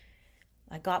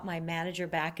 I got my manager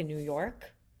back in New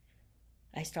York.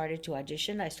 I started to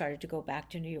audition. I started to go back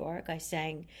to New York. I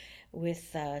sang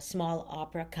with small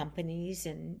opera companies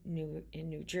in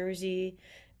New Jersey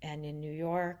and in New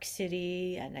York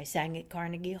City, and I sang at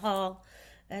Carnegie Hall.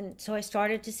 And so I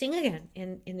started to sing again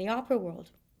in the opera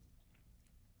world.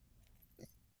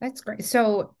 That's great.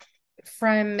 So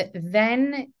from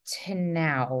then to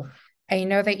now, I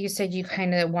know that you said you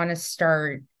kind of want to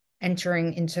start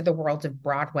entering into the world of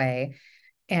Broadway.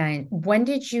 And when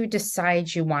did you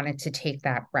decide you wanted to take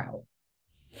that route?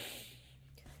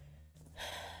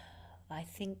 I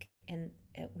think, and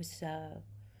it was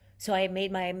so I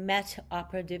made my Met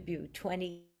opera debut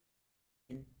 20,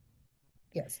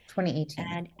 Yes, 2018.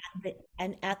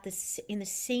 and in the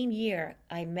same year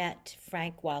I met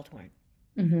Frank Wildhorn.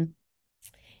 Hmm.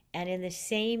 And in the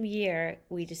same year,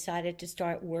 we decided to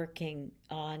start working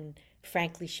on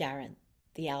Frankly Sharon,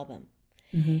 the album.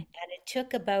 Hmm. And it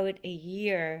took about a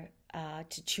year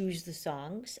to choose the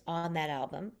songs on that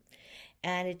album.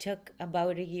 And it took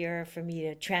about a year for me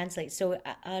to translate. So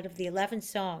out of the 11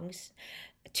 songs,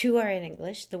 two are in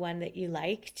English, the one that you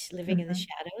liked, Living in the Hmm.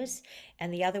 Shadows,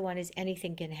 and the other one is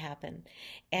Anything Can Happen.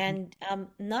 And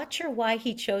not sure why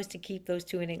he chose to keep those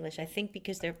two in English. I think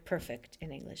because they're perfect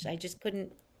in English. I just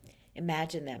couldn't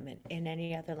imagine them in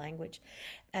any other language.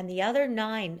 And the other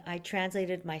nine I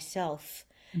translated myself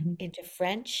Hmm. into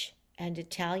French and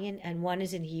Italian, and one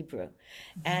is in Hebrew.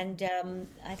 And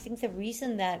I think the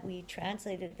reason that we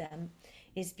translated them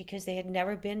is because they had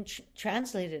never been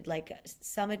translated. Like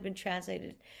some had been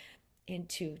translated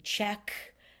into Czech,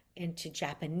 into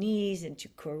Japanese, into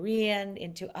Korean,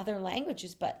 into other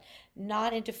languages, but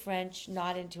not into French,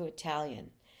 not into Italian,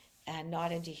 and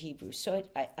not into Hebrew. So,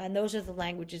 and those are the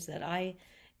languages that I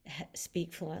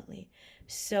speak fluently.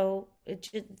 So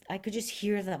I could just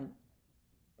hear them,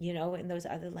 in those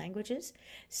other languages.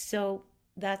 So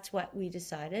that's what we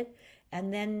decided.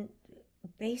 And then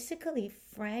basically,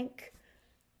 Frank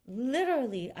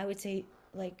literally, I would say,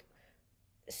 like,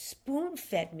 spoon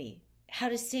fed me how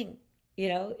to sing,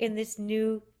 in this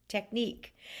new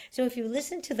technique. So if you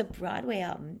listen to the Broadway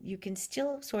album, you can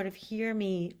still sort of hear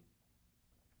me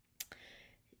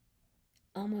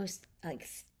almost like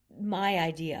my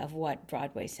idea of what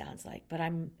Broadway sounds like, but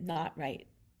I'm not right.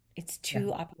 It's Yeah.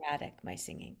 too operatic, my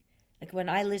singing. Like when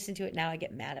I listen to it now, I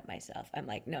get mad at myself. I'm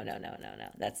like, no, no, no, no, no,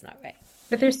 that's not right.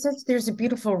 But there's a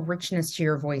beautiful richness to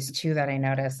your voice too that I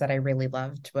noticed that I really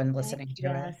loved when Thank listening you, to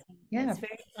it. Allison. Yeah. That's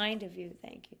very kind of you.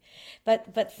 Thank you.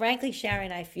 But frankly,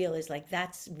 Sharon, I feel is like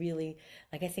that's really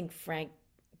like I think Frank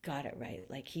got it right.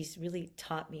 Like he's really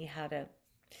taught me how to.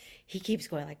 He keeps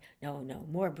going like, no, no,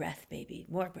 more breath, baby,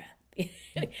 more breath.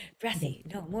 Yeah. Breathy,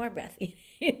 no, more breath.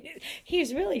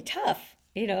 He's really tough,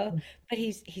 but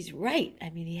he's right. I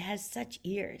mean, he has such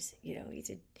ears,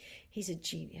 he's a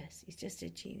genius. He's just a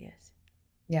genius.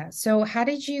 Yeah. So how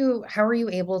were you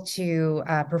able to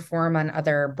perform on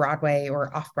other Broadway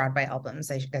or off-Broadway albums,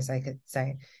 I guess I could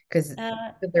say, because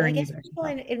they're I in guess English as people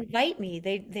well. invite me.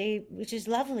 Which is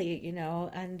lovely,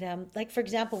 and like for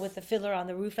example, with the Fiddler on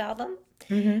the Roof album.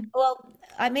 Hmm. Well,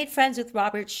 I made friends with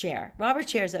Robert Scher. Robert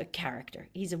Scher is a character.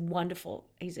 He's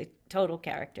a total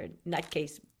character,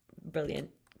 nutcase, brilliant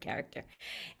character.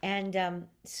 And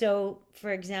so,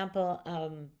 for example,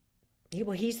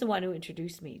 he's the one who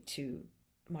introduced me to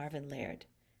Marvin Laird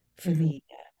for Hmm. the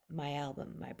my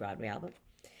album, my Broadway album,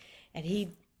 and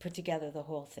he put together the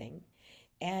whole thing.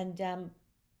 And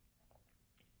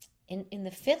in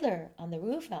the Fiddler on the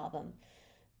Roof album,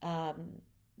 um,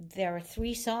 there are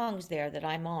three songs there that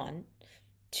I'm on.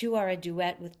 Two are a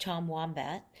duet with Tom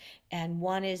Wombat, and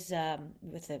one is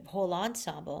with a whole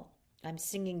ensemble. I'm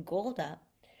singing Golda,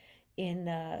 in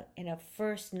a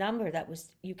first number that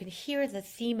was, you can hear the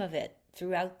theme of it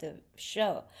throughout the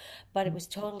show, but it was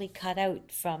totally cut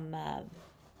out from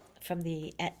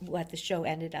what the show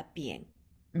ended up being.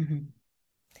 Hmm.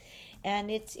 And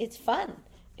it's fun.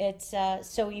 It's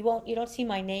so you don't see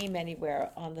my name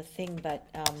anywhere on the thing, but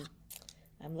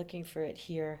I'm looking for it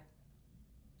here.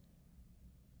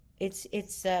 It's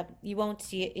you won't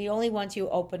see it, only once you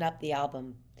open up the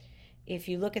album. If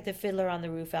you look at the Fiddler on the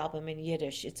Roof album in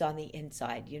Yiddish, it's on the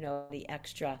inside, the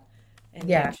extra, in the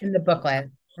Yeah, extra in the booklet,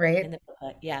 right? in the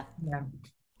yeah, Yeah.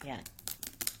 yeah.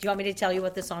 Do you want me to tell you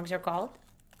what the songs are called?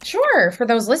 Sure, for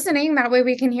those listening, that way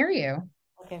we can hear you.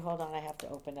 Okay, hold on. I have to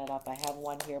open it up. I have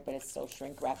one here, but it's so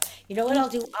shrink wrapped. You know what I'll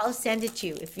do? I'll send it to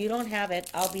you. If you don't have it,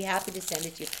 I'll be happy to send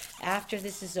it to you. After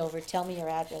this is over, tell me your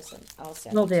address and I'll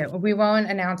send We'll it to do. you. We won't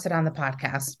announce it on the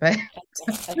podcast, but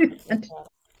Okay, no problem.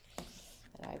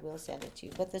 I will send it to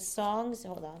you. But the songs,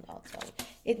 hold on, I'll tell you.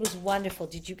 It was wonderful.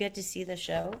 Did you get to see the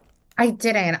show? I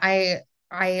didn't.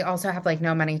 I also have like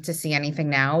no money to see anything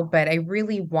now, but I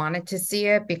really wanted to see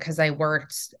it because I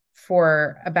worked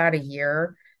for about a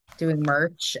year doing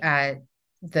merch at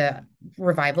the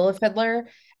revival of Fiddler,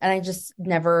 and I just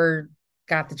never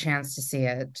got the chance to see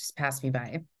it. It just passed me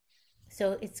by.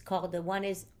 So it's called, the one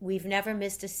is We've Never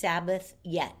Missed a Sabbath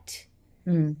Yet.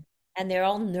 Mm. And they're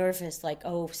all nervous, like,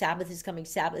 oh, Sabbath is coming,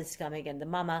 Sabbath is coming. And the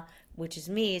mama, which is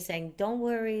me, is saying, don't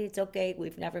worry, it's okay.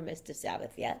 We've never missed a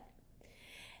Sabbath yet.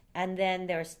 And then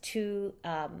there's two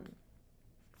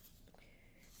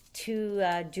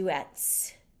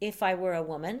duets. If I Were a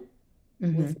Woman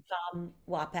Hmm. with Tom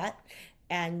Wapat,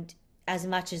 and As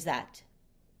Much as That.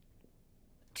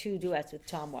 Two duets with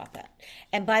Tom Wapat.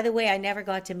 And by the way, I never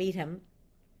got to meet him.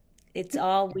 It's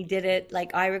all, we did it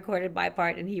like I recorded my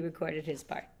part and he recorded his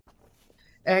part.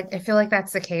 I feel like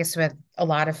that's the case with a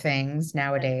lot of things Yeah,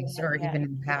 nowadays, or yeah, even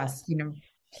in the yeah. past. Yeah, I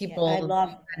People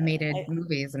love animated I,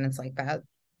 movies, and it's like that.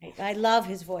 I love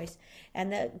his voice,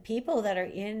 and the people that are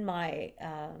in my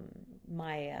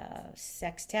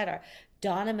sextet are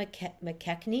Donna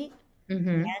McKechnie,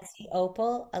 Hmm. Nancy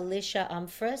Opal, Alicia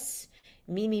Umphris,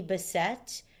 Mimi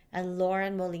Bissett, and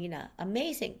Lauren Molina.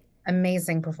 Amazing,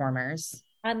 Amazing performers.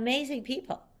 amazing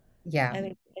people. Yeah. I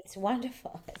mean, it's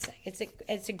wonderful.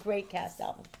 It's a great cast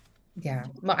album. Yeah.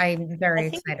 Well, I'm I very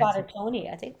think we excited got to. a Tony.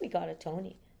 I think we got a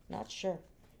Tony. Not sure.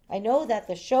 I know that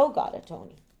the show got a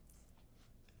Tony.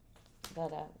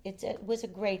 But it was a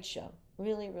great show.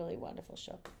 Really, really wonderful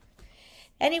show.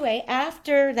 Anyway,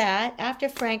 after that, after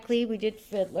Frankly, we did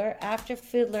Fiddler. After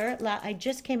Fiddler, I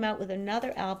just came out with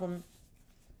another album,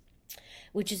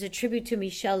 which is a tribute to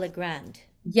Michel Legrand.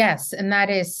 Yes, and that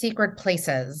is Secret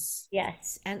Places.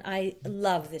 Yes, and I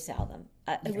love this album.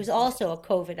 It was Yes. also a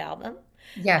COVID album.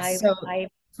 Yes. I So I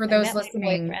for I those met my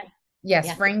listening, boyfriend. yes,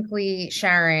 Yeah, frankly,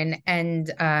 Sharon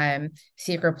and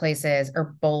Secret Places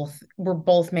were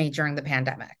both made during the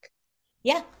pandemic.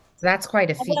 yeah. So that's quite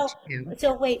a feat Well, too.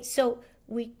 so wait, so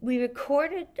we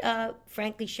recorded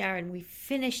Frankly Sharon. We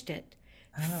finished it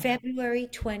Oh, February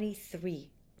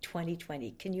 23,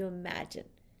 2020. Can you imagine?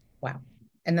 wow.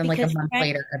 And then like a Because month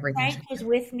later, everything Frank shut was down.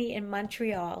 with me in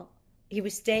Montreal. He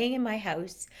was staying in my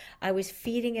house. I was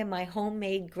feeding him my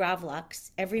homemade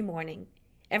gravlax every morning.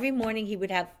 Every morning he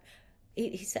would have,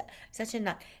 he's such a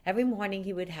nut. Every morning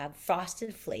he would have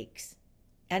frosted flakes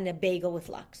and a bagel with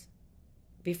lux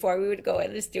before we would go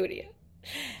in the studio.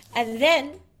 And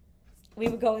then we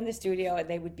would go in the studio and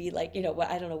they would be like, I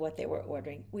don't know what they were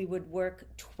ordering. We would work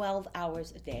 12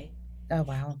 hours a day Oh,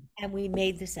 wow. and we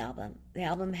made this album. The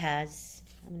album has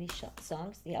how many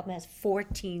songs? The album has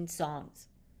 14 songs,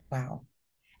 Wow.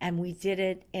 and we did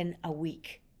it in a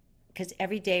week because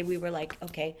every day we were like,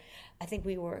 okay, I think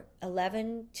we were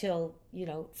 11 till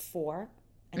 4,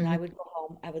 and I Mhm. would go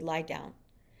home. I would lie down,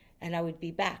 and I would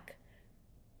be back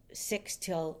 6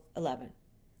 till 11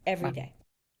 every Wow. day,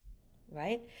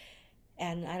 right?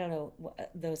 And I don't know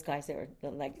those guys.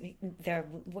 They're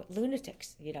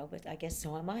lunatics, but I guess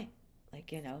so am I.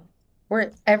 Like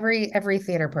We're every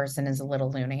theater person is a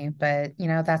little loony, but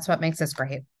that's what makes us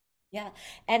great. Yeah,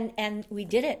 and we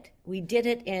did it. We did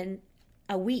it in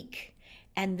a week,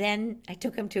 and then I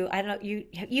took him to, I don't know,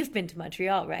 you've been to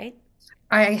Montreal, right?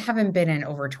 I haven't been in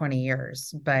over 20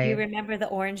 years, Do you but remember the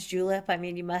Orange Julep? I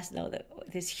mean, you must know that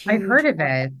this I've heard huge, of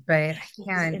it, but I this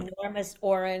can't. enormous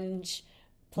orange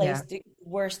place, Yeah. the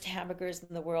worst hamburgers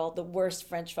in the world, the worst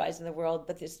French fries in the world,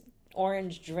 but this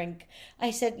orange drink.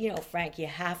 I said, Frank, you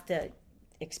have to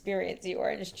experience the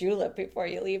Orange Julep before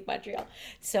you leave Montreal.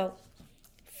 So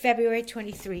February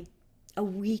 23, a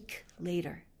week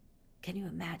later. Can you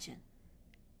imagine?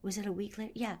 Was it a week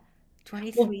later? Yeah, Well,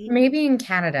 23. maybe in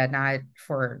Canada, not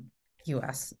for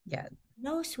US yet.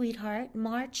 No, sweetheart.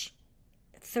 March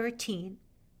 13,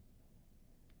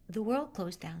 the world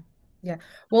closed down. Yeah. I'm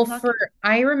Well, talking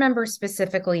I remember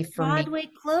specifically for me, Broadway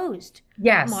closed March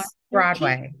yes, 13th.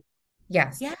 Broadway.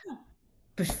 Yes. Yeah.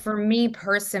 But for me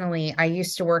personally, I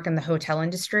used to work in the hotel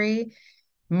industry.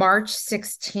 March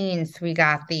 16th, we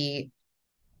got the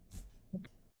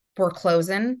we're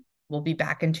closing. We'll be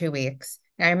back in 2 weeks.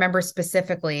 And I remember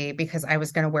specifically because I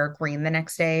was going to wear green the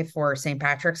next day for St.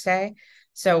 Patrick's Day. Yeah.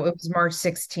 So it was March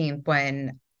 16th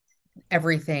when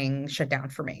everything shut down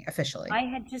for me officially.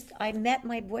 I met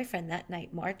my boyfriend that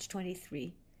night, March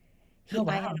 23. Oh,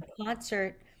 I had wow. a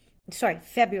concert, sorry,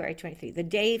 February 23. The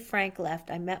day Frank left,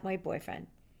 I met my boyfriend.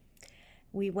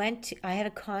 I had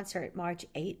a concert March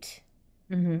 8.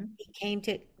 Hmm. He came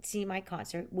to see my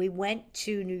concert. We went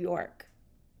to New York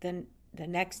the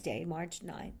next day, March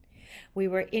 9. We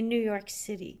were in New York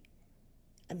City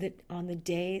on the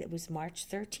day that was March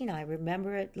 13. I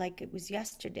remember it like it was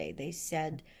yesterday. They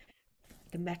said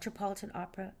the Metropolitan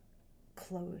Opera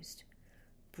closed,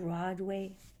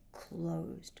 Broadway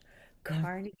closed, Yeah.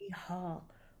 Carnegie Hall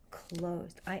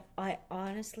closed. I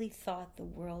honestly thought the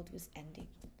world was ending.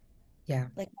 Yeah.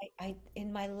 Like I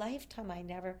in my lifetime, I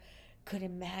never could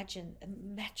imagine a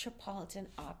Metropolitan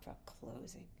Opera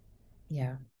closing.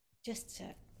 Yeah. Just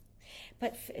to,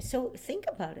 but so think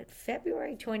about it.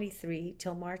 February 23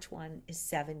 till March 1 is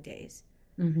 7 days.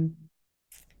 Hmm.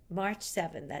 March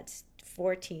 7, that's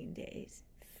 14 days.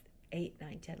 8,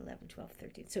 9, 10, 11, 12,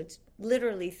 13. So it's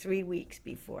literally 3 weeks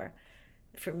before,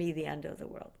 for me, the end of the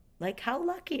world. Like, how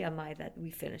lucky am I that we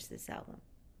finished this album?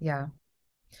 Yeah.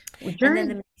 Well, And then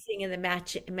the during, mixing and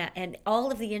the and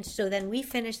all of so then we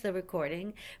finished the recording.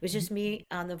 It was just me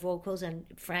on the vocals and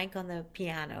Frank on the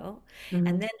piano. And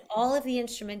Mhm. then all of the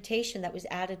instrumentation that was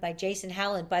added by Jason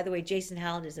Howland. By the way, Jason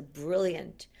Howland is a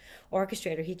brilliant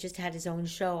orchestrator. He just had his own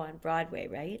show on Broadway,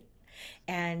 right?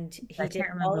 And I he did can't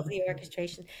all remember of which the one.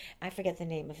 orchestration. I forget the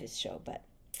name of his show, but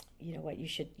you know what you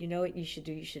should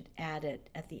do? You should add it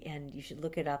at the end. You should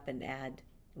look it up and add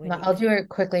when No, you I'll do it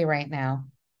quickly right now.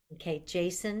 Okay,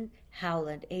 Jason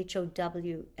Howland,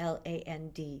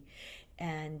 Howland.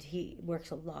 And he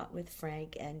works a lot with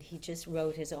Frank, and he just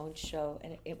wrote his own show,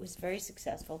 and it was very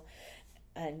successful,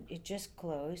 and it just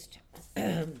closed.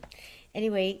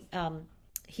 Anyway,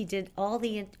 he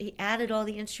added all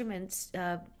the instruments,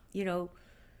 you know,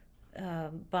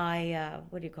 by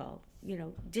what do you call,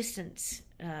 distance,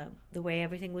 the way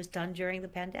everything was done during the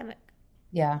pandemic.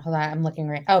 Yeah, hold on. I'm looking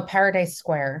right. Oh, Paradise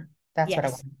Square. That's what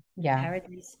it was. Yes, Yeah.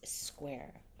 Paradise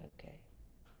Square. Okay,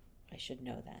 I should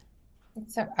know that.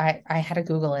 So I had to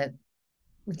Google it.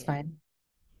 It's Yeah. fine.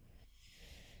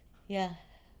 Yeah.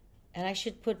 And I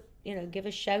should give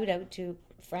a shout out to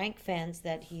Frank fans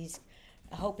that he's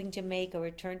hoping to make a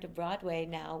return to Broadway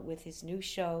now with his new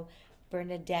show,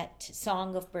 Bernadette,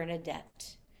 Song of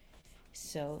Bernadette.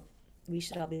 So we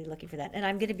should all be looking for that. And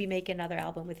I'm going to be making another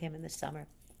album with him in the summer.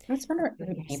 I was wondering, Doing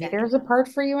my maybe second there's a one. part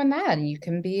for you in that. You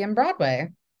can be in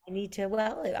Broadway.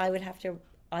 I would have to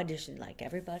audition like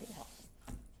everybody else.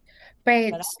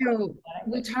 But But I would. so But I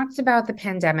we would. talked about the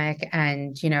pandemic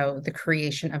and, the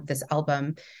creation of this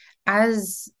album.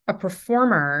 As a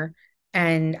performer,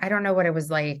 and I don't know what it was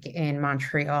like in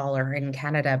Montreal or in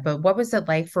Canada, but what was it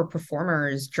like for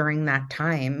performers during that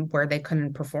time where they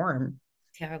couldn't perform?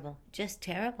 Terrible, just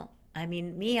terrible. I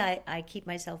mean, I keep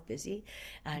myself busy.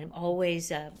 I'm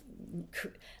always,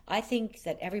 I think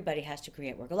that everybody has to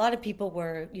create work. A lot of people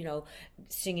were,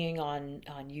 singing on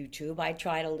YouTube. I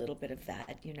tried a little bit of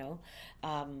that,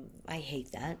 I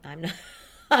hate that. I'm not,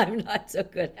 I'm not so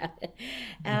good at it.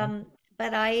 Yeah.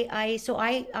 But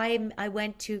I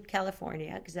went to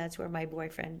California because that's where my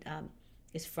boyfriend,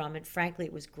 is from. And frankly,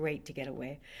 it was great to get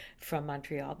away from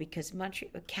Montreal because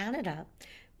Canada,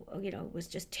 was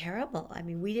just terrible. I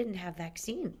mean, we didn't have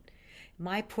vaccine.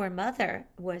 My poor mother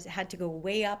had to go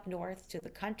way up north to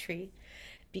the country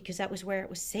because that was where it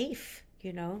was safe.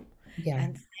 Yeah.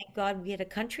 And thank God we had a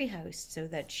country house so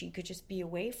that she could just be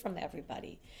away from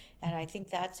everybody. And I think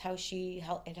that's how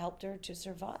it helped her to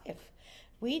survive.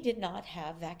 We did not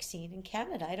have vaccine in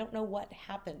Canada. I don't know what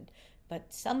happened,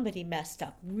 but somebody messed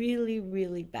up really,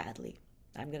 really badly.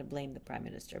 I'm going to blame the prime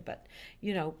minister, but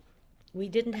you know, we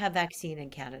didn't have vaccine in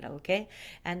Canada, okay?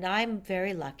 And I'm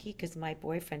very lucky because my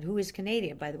boyfriend, who is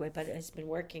Canadian, by the way, but has been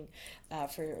working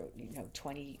for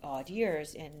 20 odd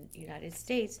years in the United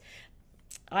States.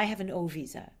 I have an O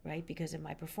visa, right, because of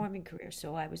my performing career.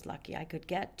 So I was lucky I could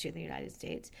get to the United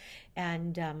States,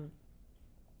 and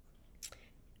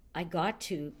I got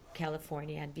to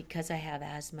California, and because I have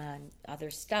asthma and other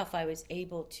stuff, I was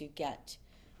able to get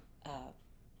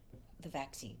the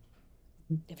vaccine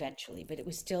eventually, but it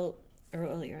was still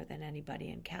earlier than anybody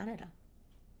in Canada.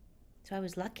 So I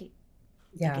was lucky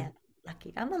Yeah. again.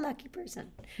 Lucky. I'm a lucky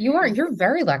person. You are, You know? you're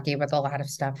very lucky with a lot of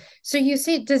stuff. So you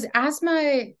see, does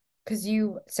asthma, because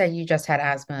you said you just had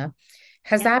asthma,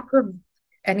 has Yeah. that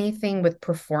anything with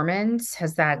performance?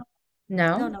 Has that,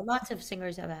 No, no? no, lots of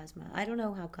singers have asthma. I don't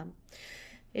know how come.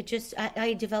 It just,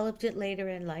 I developed it later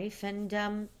in life, and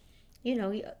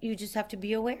you just have to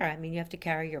be aware. I mean, you have to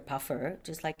carry your puffer,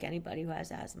 just like anybody who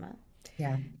has asthma.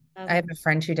 Yeah. I have Um, a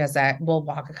friend who does that. We'll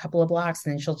walk a couple of blocks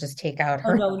and then she'll just take out oh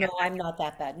her. no, no, I'm not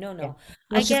that bad. No, Yeah. no, Well,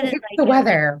 I she's get like, it. it's I the get it.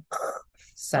 weather. Oh,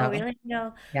 So, really?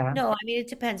 No, yeah. no. I mean, it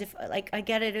depends. If like I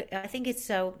get it, I think it's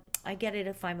so. I get it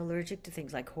if I'm allergic to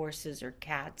things like horses or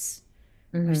cats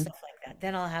or Hmm. stuff like that.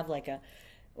 Then I'll have like a,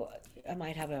 I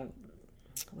might have a,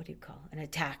 what do you call an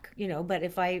attack, But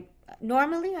if I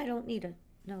normally, I don't need it.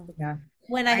 No. Yeah.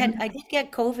 When I, I did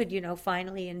get COVID,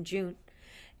 finally in June.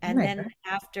 oh And my then God.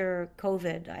 after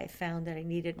COVID, I found that I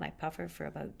needed my puffer for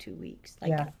about 2 weeks, like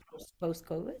Yeah. post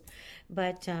COVID.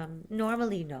 But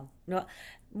normally, no. No.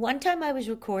 One time I was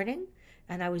recording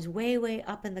and I was way, way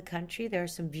up in the country. There are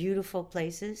some beautiful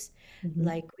places. Hmm.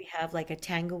 Like we have like a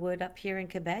Tanglewood up here in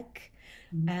Quebec.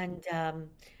 Hmm. And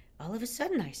all of a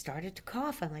sudden I started to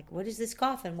cough. I'm like, what is this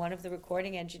cough? And one of the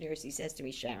recording engineers, he says to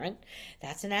me, Sharon,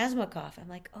 that's an asthma cough. I'm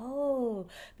like, oh,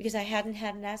 because I hadn't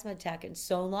had an asthma attack in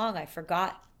so long. I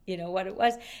forgot, what it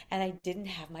was. And I didn't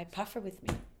have my puffer with me.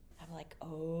 I'm like,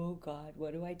 oh God,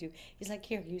 what do I do? He's like,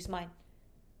 here, use mine.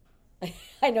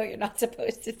 I know you're not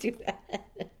supposed to do that.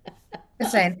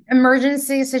 Listen,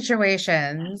 emergency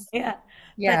situations. Yeah. But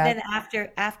Yeah. then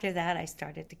after that, I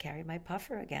started to carry my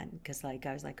puffer again because like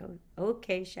I was like, oh,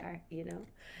 okay, Shar,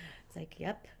 It's like,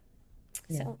 yep.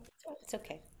 Yeah. So it's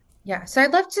okay. Yeah. So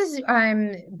I'd love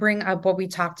to bring up what we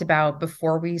talked about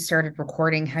before we started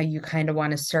recording, how you kind of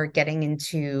want to start getting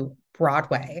into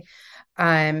Broadway.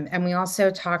 And we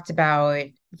also talked about,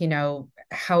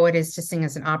 how it is to sing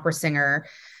as an opera singer.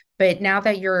 But now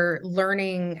that you're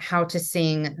learning how to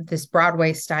sing this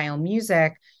Broadway style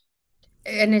music,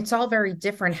 and it's all very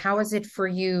different, how is it for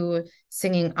you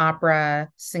singing opera,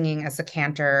 singing as a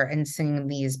cantor, and singing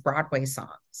these Broadway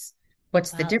songs?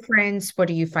 What's the Wow. difference? What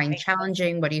do you find Great question.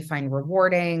 challenging? What do you find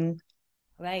rewarding?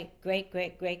 Right. Great,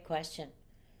 great, great question.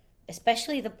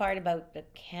 Especially the part about the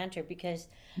cantor because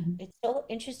Mhm. it's so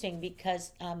interesting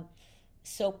because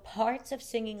so parts of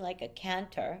singing like a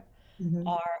cantor Mhm.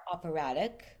 are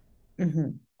operatic,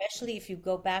 Mhm. especially if you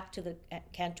go back to the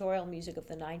cantorial music of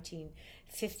the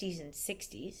 1950s and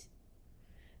 60s,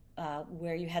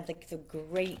 where you had like the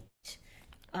great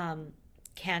um,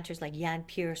 cantors like Jan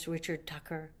Pierce, Richard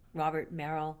Tucker, Robert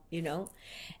Merrill,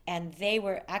 and they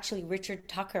were actually Richard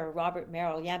Tucker, Robert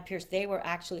Merrill, Jan Pierce. They were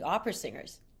actually opera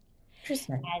singers,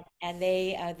 Interesting. and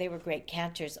they were great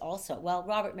cantors also. Well,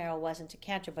 Robert Merrill wasn't a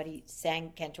cantor, but he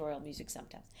sang cantorial music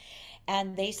sometimes,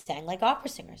 and they sang like opera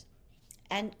singers.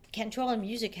 And cantorial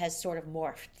music has sort of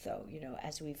morphed, though,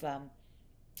 as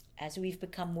we've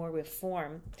become more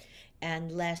reform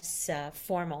and less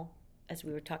formal, as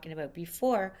we were talking about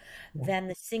before, Yeah. then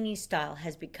the singing style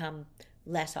has become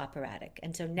less operatic.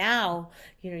 And so now,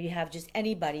 you have just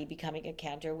anybody becoming a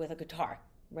cantor with a guitar,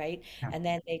 right? Yeah. And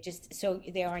then so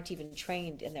they aren't even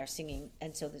trained in their singing.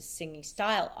 And so the singing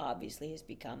style obviously has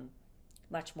become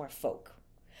much more folk.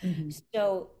 Mhm.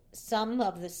 So some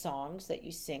of the songs that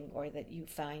you sing or that you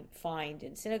find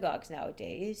in synagogues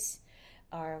nowadays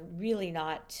are really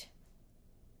not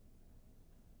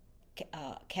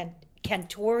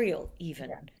cantorial even,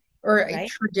 Yeah. Or a right?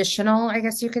 traditional, I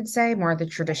guess you could say, more the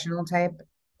Right. traditional type.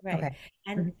 Right. Okay.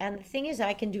 And Mhm. and the thing is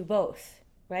I can do both,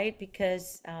 right?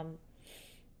 Because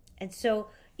and so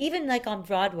even like on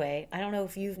Broadway, I don't know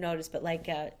if you've noticed, but like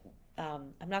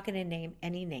I'm not going to name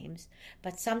any names,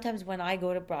 but sometimes when I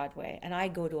go to Broadway, and I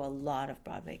go to a lot of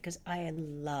Broadway because I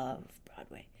love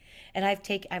Broadway. And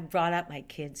I've brought up my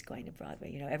kids going to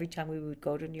Broadway. Every time we would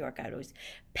go to New York, I'd always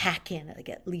pack in like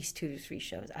at least 2 to 3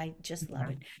 shows. I just love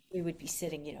Yeah. it. We would be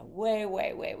sitting, way,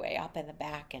 way, way, way up in the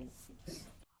back, and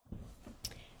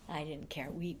I didn't care.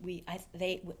 We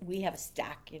have a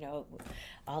stack,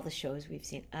 all the shows we've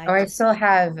seen. Oh,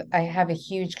 I have a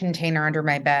huge container under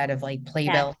my bed of like Yeah,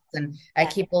 playbills, and I yeah,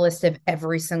 keep a list of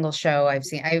every single show I've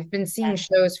seen. I've been seeing yeah.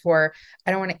 shows for,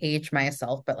 I don't want to age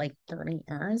myself, but like 30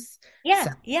 years. So,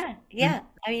 Yeah, yeah, mhm. yeah.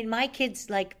 I mean, my kids,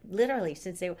 like literally,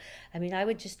 I mean, I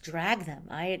would just drag them.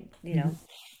 Mhm.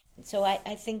 So I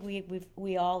think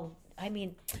we all, I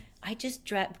mean, I just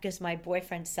drag because my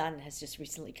boyfriend's son has just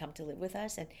recently come to live with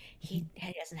us, and he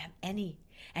doesn't have any,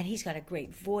 and he's got a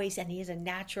great voice, and he has a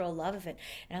natural love of it.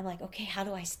 And I'm like, okay, how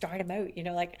do I start him out?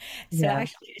 So Yeah.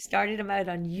 actually, I started him out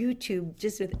on YouTube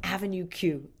just with Avenue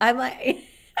Q. I'm like.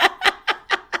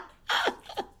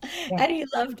 Yeah. And he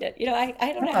loved it. I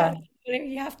don't know how Yeah. to,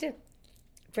 you have to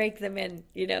break them in,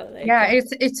 Yeah,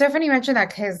 it's so funny you mentioned that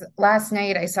because last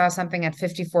night I saw something at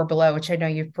 54 Below, which I know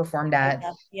you've performed I at.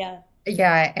 love, yeah.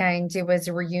 Yeah, and it was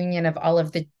a reunion of all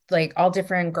of the like all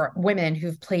different women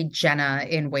who've played Jenna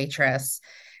in Waitress,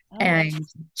 Oh, wait. and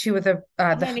two of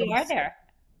How the many are hosts. there?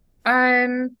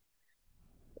 Um,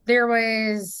 there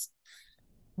was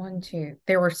one, two,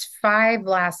 there was five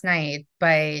last night,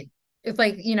 but it's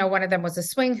like, one of them was a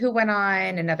swing who went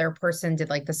on, another person did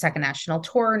like the second national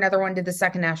tour, another one did the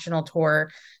second national tour.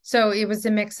 So it was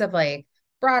a mix of like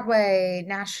Broadway,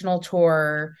 national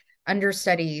tour,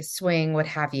 understudy, swing, what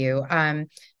have you.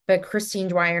 But Christine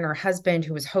Dwyer and her husband,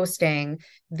 who was hosting,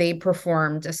 they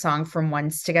performed a song from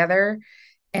Once together.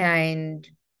 And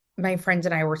my friends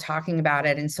and I were talking about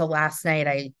it. And so last night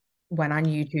I went on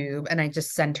YouTube and I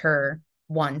just sent her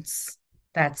Once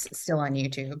that's still on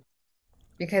YouTube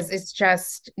because it's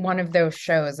just one of those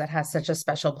shows that has such a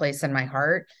special place in my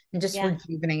heart and just Yeah.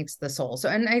 rejuvenates the soul. So,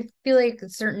 and I feel like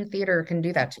certain theater can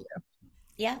do that to you.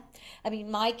 Yeah. I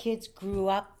mean, my kids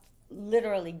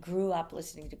literally grew up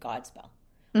listening to Godspell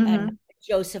and Hmm.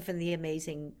 Joseph and the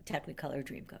Amazing Technicolor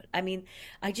Dreamcoat. I mean,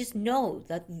 I just know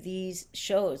that these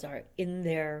shows are in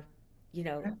their, you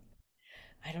know,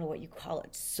 I don't know what you call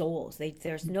it, souls.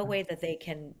 There's no way that they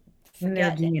can In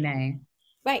their forget. DNA.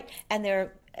 Right. And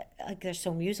they're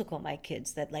so musical, my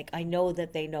kids, that like I know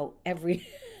that they know every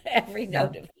every Yeah.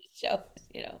 note of the show.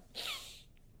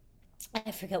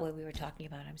 I forget what we were talking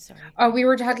about. I'm sorry. Oh, we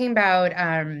were talking about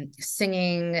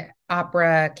singing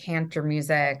opera, cantor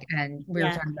music, and we were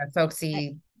Yeah. talking about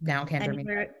folksy now cantor And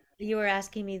music. you were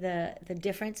asking me the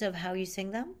difference of how you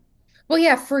sing them? Well,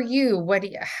 yeah, for you,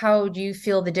 how do you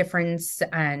feel the difference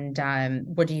and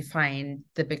what do you find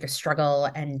the biggest struggle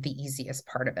and the easiest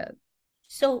part of it?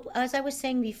 So, as I was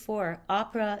saying before,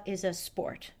 opera is a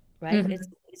sport, right? Hmm.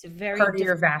 It's a very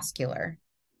different Cardiovascular.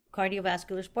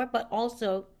 cardiovascular sport, but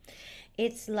also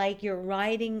it's like you're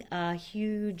riding a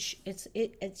huge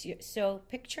so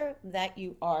picture that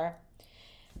you are,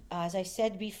 as I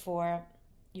said before,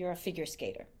 you're a figure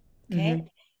skater, okay? Hmm.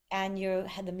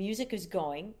 And the music is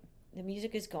going,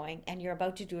 and you're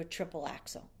about to do a triple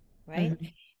axel, right? Hmm.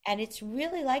 And it's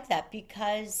really like that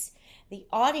because the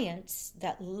audience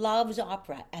that loves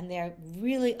opera, and they're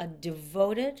really a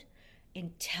devoted,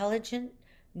 intelligent,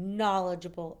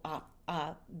 knowledgeable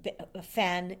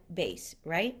fan base,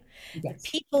 right? The Yes.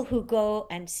 people who go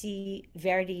and see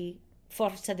Verdi,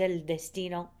 Forza del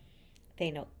Destino,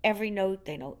 they know every note,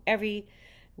 they know every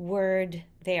word,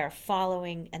 they are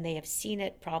following, and they have seen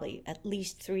it probably at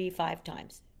least 3, 5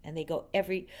 times. And they go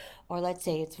or let's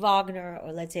say it's Wagner,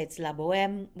 or let's say it's La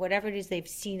Boheme, whatever it is, they've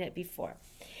seen it before.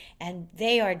 And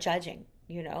they are judging,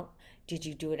 did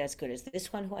you do it as good as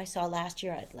this one who I saw last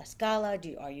year at La Scala?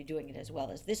 Are you doing it as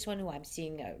well as this one who I'm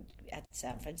seeing at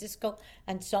San Francisco,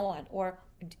 and so on? Or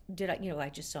did I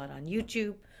just saw it on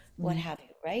YouTube, what Mhm. have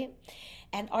you, right?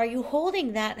 And are you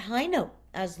holding that high note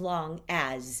as long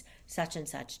as such and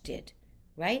such did?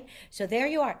 Right? So there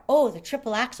you are. Oh, the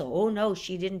triple axel. Oh no,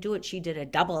 she didn't do it. She did a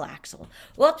double axel.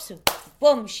 Whoops,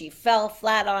 boom, she fell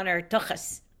flat on her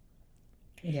tuchus.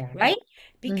 Yeah. Right?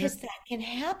 Hmm. Because that can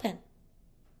happen.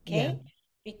 Yeah. Okay?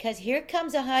 Because here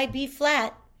comes a high B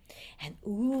flat, and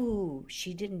ooh,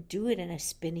 she didn't do it in a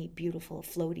spinny, beautiful,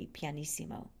 floaty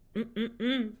pianissimo.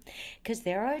 Mm-mm-mm. Because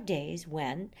there are days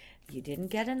when you didn't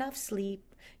get enough sleep,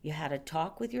 you had a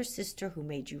talk with your sister who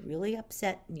made you really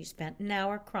upset, and you spent an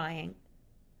hour crying.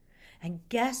 And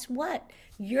guess what?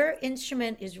 Your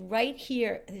instrument is right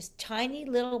here, this tiny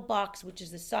little box, which is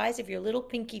the size of your little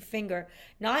pinky finger,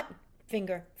 not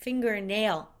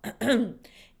fingernail.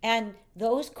 And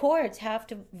those chords have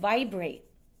to vibrate,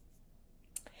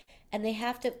 and they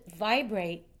have to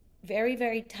vibrate very,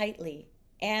 very tightly.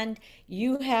 And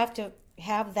you have to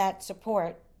have that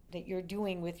support that you're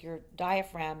doing with your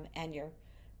diaphragm and your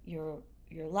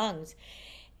your lungs,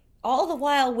 all the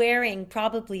while wearing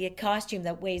probably a costume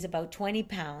that weighs about 20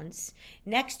 pounds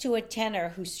next to a tenor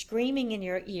who's screaming in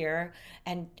your ear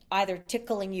and either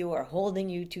tickling you or holding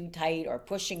you too tight or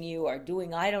pushing you or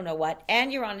doing I don't know what.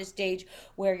 And you're on a stage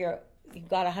where you've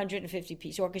got a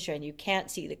 150-piece orchestra and you can't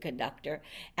see the conductor,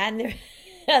 and there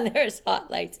and there's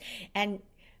hot lights, and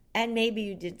maybe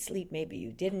you did sleep, maybe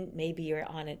you didn't, maybe you're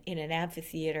in an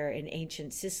amphitheater in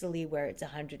ancient Sicily where it's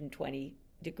 120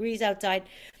 degrees outside,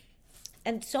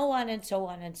 and so on and so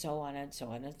on and so on and so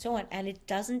on and so on. And it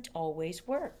doesn't always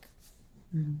work.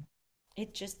 Mhm.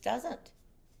 It just doesn't.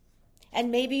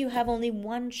 And maybe you have only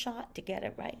one shot to get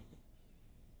it right.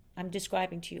 I'm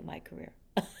describing to you my career.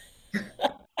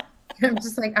 I'm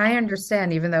just like, I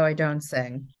understand, even though I don't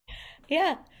sing.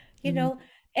 Yeah. You Mhm. know,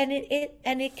 and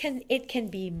it can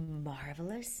be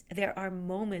marvelous. There are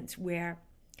moments where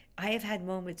I have had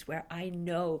moments where I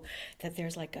know that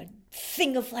there's like a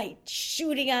thing of light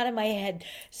shooting out of my head,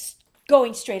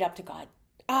 going straight up to God.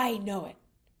 I know it.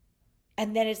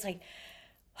 And then it's like,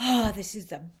 oh, this is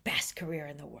the best career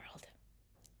in the world.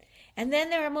 And then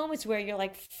there are moments where you're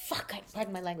like, fuck,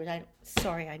 pardon my language.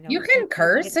 Sorry, I You know. can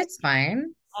curse, it's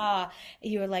fine. Ah,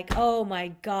 you're like, oh my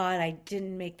God, I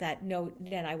didn't make that note.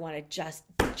 And then I want to just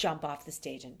jump off the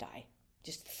stage and die.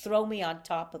 Just throw me on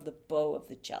top of the bow of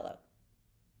the cello,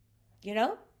 you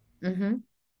know? Hmm.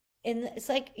 And it's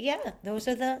like, yeah,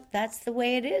 that's the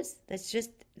way it is. That's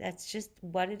just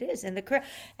what it is. And the career,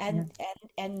 Yeah.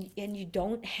 and you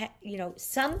don't have,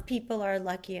 some people are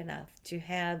lucky enough to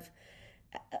have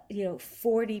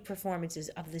 40 performances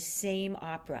of the same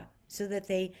opera so that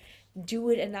they do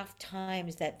it enough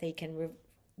times that they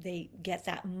get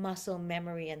that muscle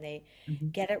memory and they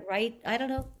Mhm. get it right. I don't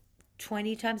know,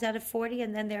 20 times out of 40,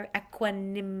 and then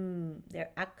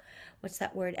what's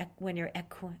that word? When you're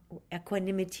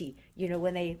equanimity,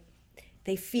 when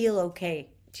they feel okay.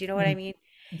 Do you know what I Mhm. mean?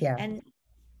 Yeah. And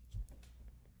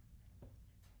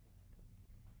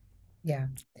Yeah.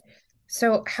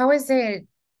 So how is it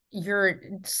you're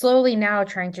slowly now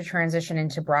trying to transition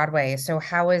into Broadway? So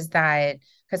how is that?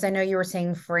 Because I know you were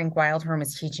saying Frank Wildhorn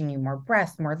is teaching you more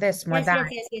breath, more this, more yes, that.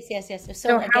 yes, yes, yes, yes, yes. So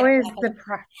So how again, is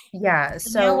yeah,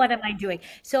 now so what am I doing?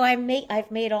 So I've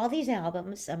made all these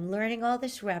albums. I'm learning all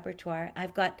this repertoire.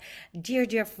 I've got dear,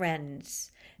 dear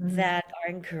friends mhm, that are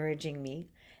encouraging me.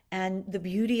 And the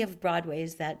beauty of Broadway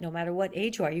is that no matter what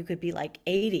age you are, you could be like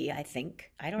 80, I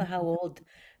think. I don't know how mhm. old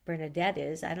Bernadette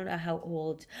is. I don't know how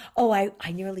old. Oh, I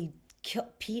nearly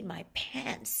peed my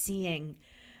pants seeing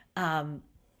um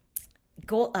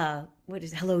what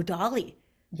is Hello Dolly.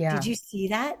 Did Yeah. you see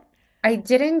that? I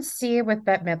didn't see it with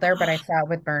Bette Midler, but I saw it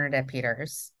with Bernadette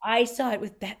Peters. I saw it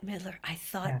with Bette Midler. I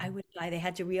thought Yeah. I would die. They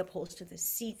had to reupholster the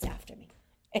seats after me.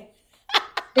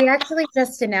 They actually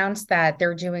just announced that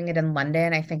they're doing it in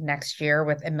London, I think next year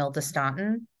with Imelda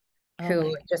Staunton, Oh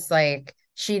who my, just like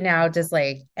she now does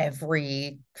like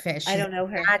I she's don't know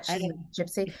her. that, I she's don't a know.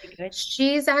 gypsy. Is she good?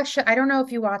 She's actually I don't know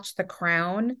if you watched The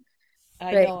Crown,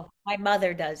 I but know. My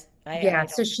mother does. yeah, I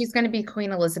so don't. she's gonna be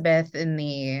Queen Elizabeth in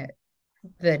the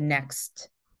next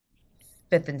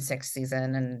fifth and sixth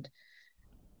season. And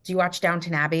do you watch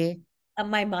Downton Abbey?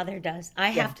 My mother does.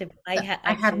 I Yeah. have to. I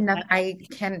I have should. nothing. I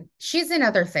can. She's in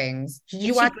other things. Did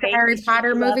you Is she watch the great? Harry Is she?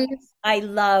 Potter movies? I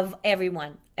love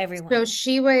everyone. Everyone. So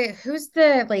she was. Who's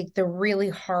the like the really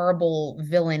horrible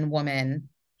villain woman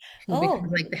who becomes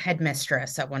Oh, like the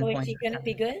headmistress at one so is point she or going to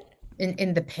be something good?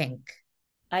 in the pink?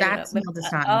 I don't know. That's Imelda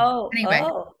Staunton. Oh,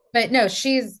 Anyway, oh. but no,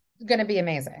 she's gonna be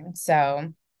amazing.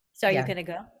 So So are you yeah, going to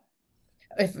go?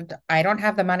 if I don't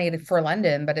have the money for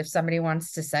London, but if somebody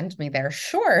wants to send me there,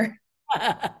 sure.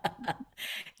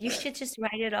 You should just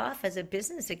write it off as a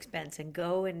business expense and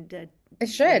go and I like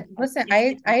should. Listen, just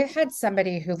get I had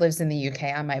somebody who lives in the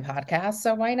UK on my podcast,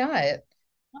 so why not?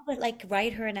 no, but like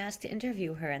write her and ask to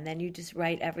interview her, and then you just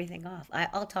write everything off.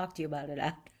 I'll talk to you about it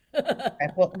after.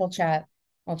 Okay, we'll chat.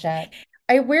 We'll chat.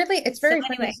 I weirdly, it's So very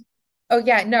funny. anyway, Oh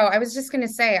yeah, no, I was just gonna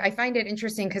say I find it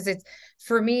interesting because it's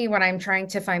for me when I'm trying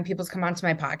to find people to come onto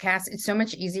my podcast, it's so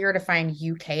much easier to find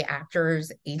UK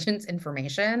actors, agents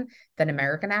information than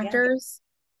American yeah, actors.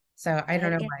 So I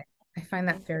don't know yeah. why. I find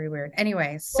that very weird.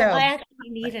 Anyway, Well, so I actually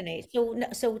need an aid. So,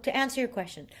 so to answer your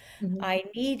question, mhm, I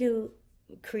need to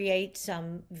create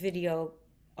some video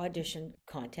audition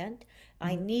content.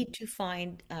 I mhm, need to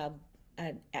find a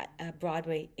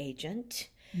Broadway agent.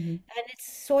 mhm, And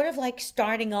it's sort of like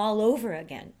starting all over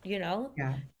again, you know?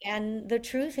 yeah. And the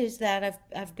truth is that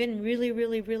I've been really,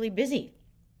 really, really busy,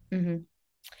 Mhm,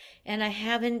 and I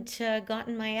haven't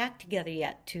gotten my act together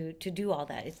yet to do all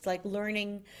that. It's like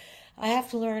learning. I have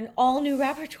to learn all new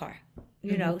repertoire,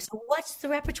 you mhm. know. So what's the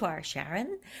repertoire,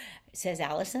 Sharon? Says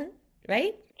Allison,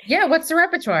 right? Yeah, what's the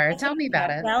repertoire? What's the Tell me about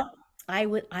repertoire? it. Well, I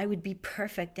would be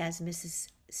perfect as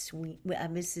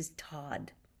Mrs.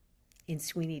 Todd in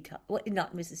Sweeney Todd. What?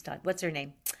 Not Mrs. Todd. What's her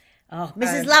name? Oh,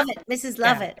 Mrs. Um, Lovett. Mrs.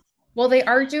 yeah. Lovett. Well, they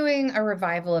are doing a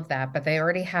revival of that, but they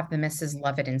already have the Mrs.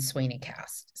 Lovett and Sweeney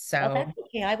cast. Oh, So that's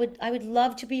okay. I would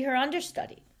love to be her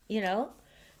understudy, you know?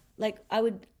 Like I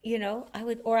would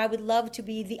love to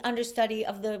be the understudy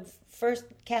of the first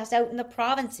cast out in the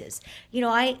provinces.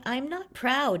 I'm not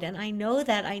proud, and I know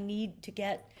that I need to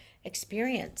get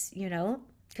experience,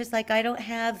 because like I don't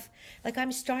have, like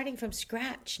I'm starting from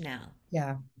scratch now,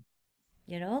 yeah,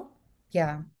 you know?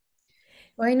 yeah.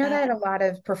 Well, I know Uh, that a lot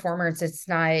of performers, it's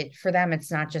not for them, it's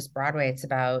not just Broadway, it's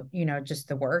about, just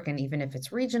the work. And even if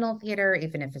it's regional theater,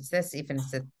 even if it's this, even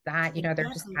if it's that, they're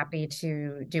just exactly. happy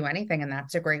to do anything. And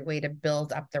that's a great way to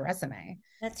build up the resume.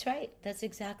 That's right. That's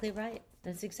exactly right.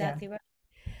 That's Yeah. exactly right.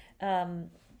 Um,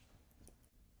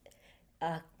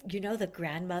 uh, the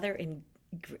grandmother in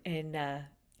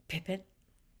Pippin?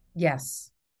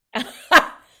 Yes.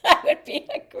 I would be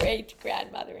a great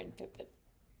grandmother in Pippin.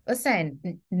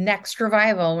 Listen, next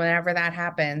revival, whenever that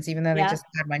happens, even though they Yeah, just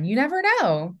had one, you never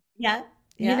know. yeah,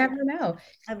 You yeah. never know.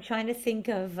 I'm trying to think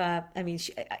of, I mean,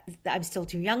 I'm still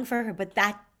too young for her, but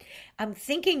I'm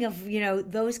thinking of,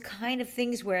 those kind of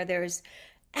things where there's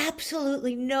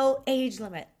absolutely no age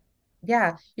limit.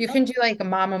 Yeah. You Oh, can do like a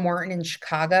Mama Morton in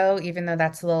Chicago, even though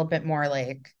that's a little bit more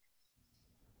like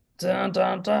dun,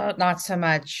 dun, dun, not so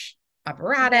much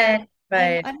yeah, operatic, I'm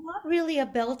but I'm not really a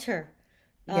belter.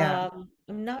 yeah, I'm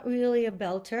not really a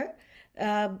belter.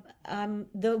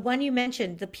 The one you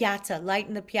mentioned, the Piazza, Light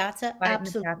in the Piazza, Light in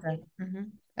the Piazza.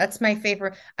 absolutely. That's my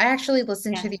favorite. I actually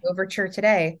listened to Yeah. the overture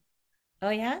today. Oh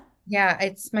yeah? Yeah,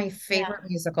 it's my Yeah. favorite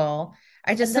musical.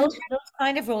 I just And sometimes, those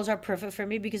kind of roles are perfect for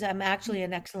me because I'm actually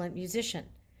an excellent musician.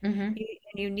 Mhm.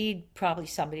 You need probably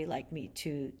somebody like me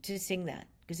to sing that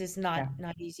because it's not Yeah,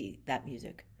 not easy, that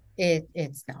music.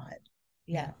 it's not.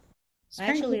 No, Yeah. I strangely,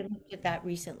 actually looked at that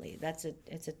recently.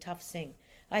 It's a tough sing.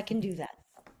 I can do that.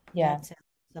 yeah, That's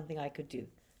something I could do.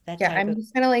 That yeah. type I'm of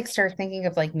just gonna like start thinking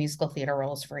of like musical theater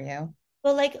roles for you.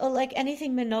 well, like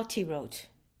anything Menotti wrote.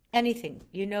 Anything.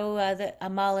 The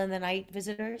Amal and the Night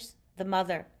Visitors? The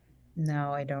Mother.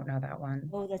 No, I don't know that one.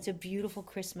 Oh, that's a beautiful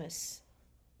Christmas.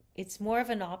 It's more of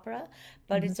an opera,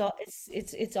 but Hmm. it's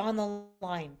on the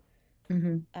line.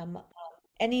 Hmm.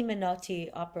 Any Menotti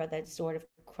opera that's sort of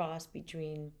cross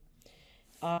between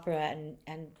opera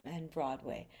and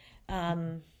Broadway.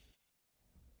 Um,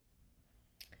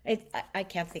 I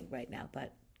can't think right now,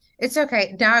 but It's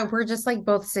okay. Now we're just like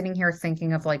both sitting here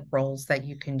thinking of like roles that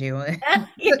you can do in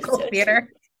you're musical so sweet. theater.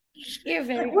 You're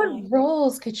Like, very what kind.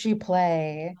 roles could you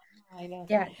play? I know.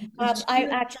 Yeah. I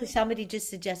actually somebody just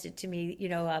suggested to me,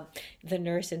 the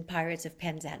nurse in Pirates of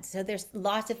Penzance. So there's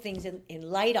lots of things in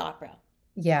light opera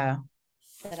Yeah.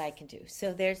 that I can do.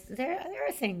 So there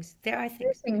are things. There are There's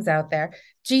things. things out there.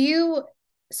 Do you,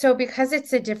 so because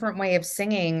it's a different way of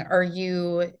singing, are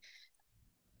you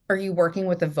working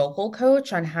with a vocal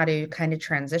coach on how to kind of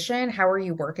transition? How are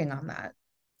you working on that?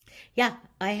 Yeah,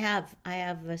 I have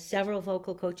several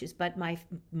vocal coaches, but my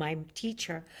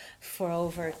teacher for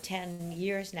over 10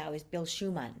 years now is Bill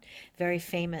Schumann, very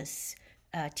famous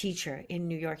teacher in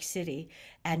New York City,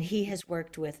 and he has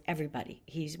worked with everybody.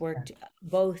 He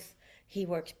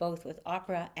works both with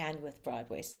opera and with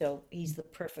Broadway, so he's the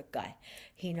perfect guy.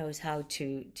 He knows how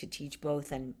to teach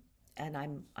both, and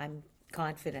I'm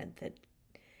confident that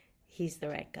he's the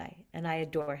right guy, and I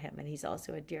adore him, and he's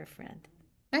also a dear friend.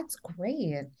 That's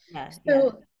great. Yeah, yeah.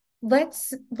 So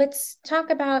let's talk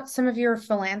about some of your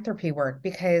philanthropy work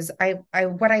because I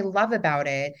what I love about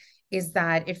it is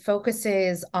that it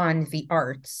focuses on the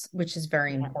arts, which is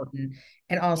very Yeah, important,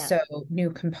 and yeah. also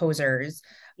new composers.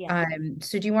 Yeah.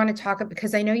 So do you want to talk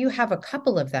because I know you have a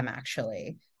couple of them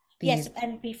actually. Yes, These,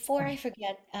 and before I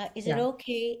forget, is it yeah,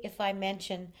 okay if I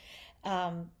mention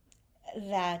um,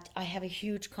 that I have a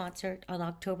huge concert on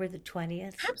October the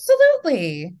 20th?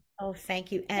 absolutely. Oh,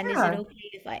 thank you. And is it Yeah. okay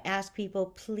if I ask people,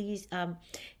 please,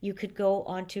 you could go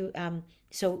on to,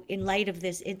 so in light of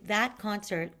this, that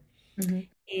concert Hmm.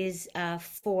 is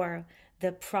for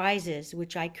the prizes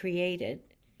which I created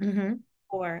Hmm.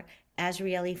 for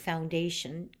Azrieli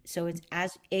Foundation. So it's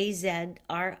as Azrieli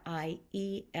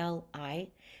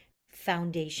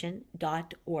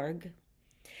foundation.org.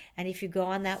 And if you go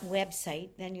on that website,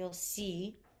 then you'll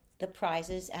see the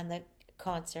prizes and the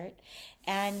concert.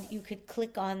 And you could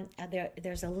click on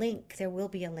there's a link, there will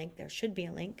be a link, there should be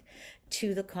a link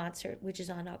to the concert, which is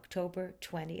on October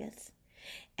 20th.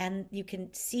 And you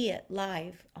can see it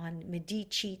live on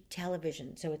Medici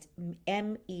Television. So it's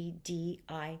MEDICI.TV.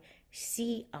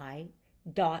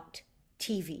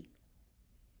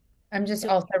 I'm just So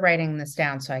also writing this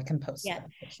down so I can post it yeah,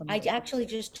 on social I media. actually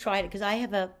just tried it because I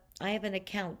have an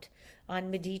account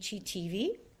on Medici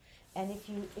TV, and if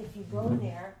you go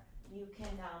there, you can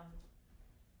um,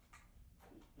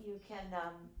 you can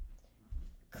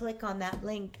click on that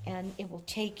link and it will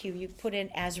take you. You put in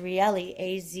Azrieli,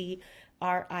 Azrieli,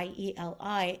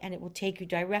 and it will take you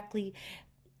directly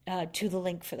to the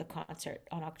link for the concert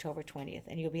on October 20th,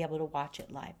 and you'll be able to watch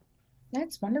it live.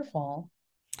 That's wonderful.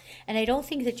 And I don't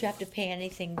think that you have to pay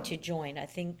anything to join. I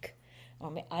think,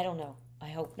 I don't know. I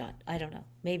hope not. I don't know.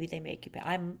 Maybe they make you pay.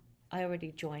 I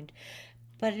already joined,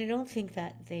 but I don't think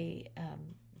that they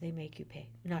make you pay.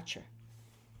 Not sure.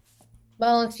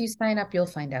 Well, if you sign up, you'll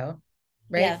find out,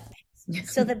 Yeah. right?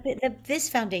 So this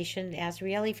foundation, the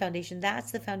Azrieli Foundation,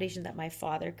 that's the foundation that my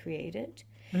father created,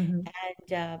 Hmm.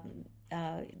 and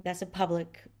that's a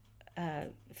public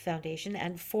foundation.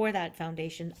 And for that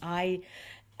foundation, I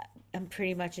am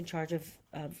pretty much in charge of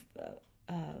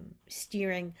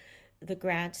steering the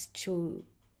grants to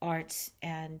arts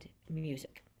and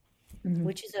music, Hmm.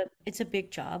 which is it's a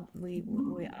big job.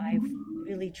 I've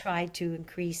really tried to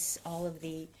increase all of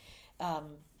um,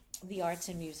 the arts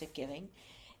and music giving,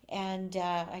 and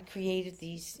I created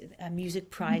these music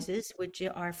prizes, which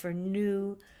are for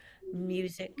new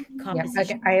music Yeah,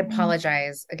 composition. I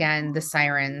apologize. Again, the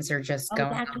sirens are just Oh,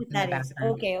 going that's off what in the that is.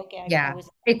 background. Okay, okay. I Yeah, was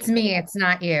it's okay. me, it's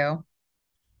not you.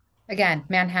 Again,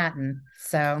 Manhattan.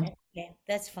 So, Okay,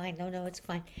 that's fine. No, no, it's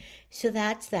fine. So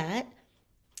that's that.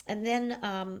 And then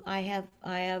I have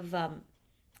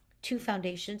two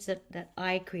foundations that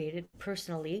I created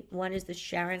personally. One is the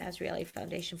Sharon Azrieli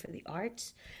Foundation for the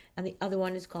Arts, and the other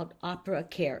one is called Opera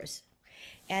Cares.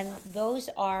 And those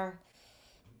are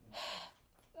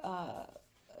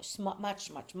much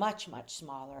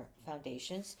smaller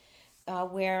foundations,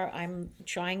 where I'm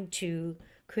trying to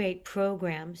create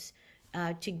programs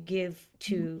to give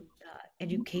to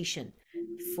education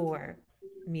for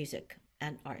music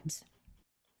and arts.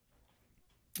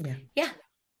 yeah, Yeah,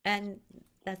 and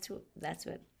that's what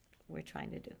we're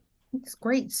trying to do. it's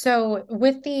great. So,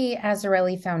 with the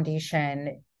Azarelli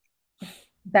Foundation,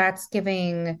 that's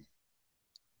giving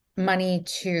money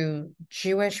to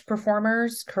Jewish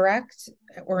performers, correct?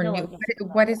 Or No, new, no,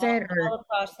 what is it? all Or,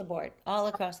 across the board, all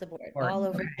across the board, all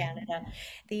over okay. Canada.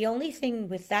 The only thing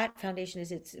with that foundation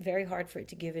is it's very hard for it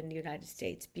to give in the United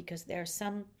States because there's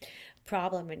some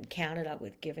problem in Canada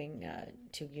with giving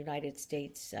to United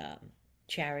States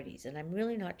charities, and I'm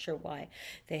really not sure why.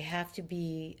 They have to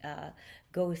be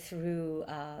go through.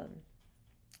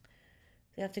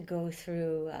 They have to go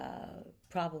through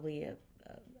probably a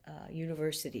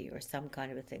university or some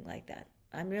kind of a thing like that.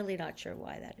 I'm really not sure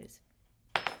why that is.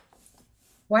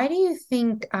 Why do you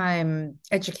think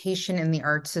education in the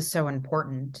arts is so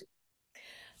important?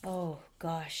 Oh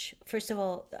gosh. First of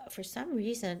all, for some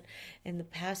reason, in the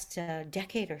past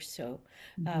decade or so,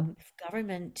 Mhm.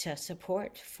 government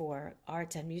support for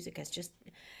arts and music has just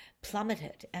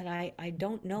plummeted. And I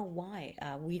don't know why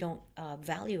we don't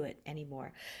value it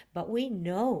anymore. But we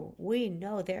know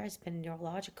there has been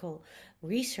neurological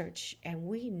research, and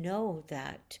we know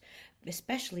that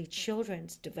especially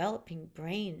children's developing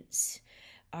brains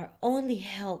are only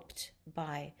helped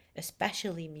by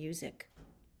especially music.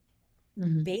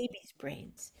 Mhm. Babies'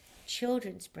 brains,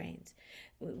 children's brains.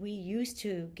 We used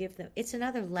to give them, it's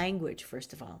another language,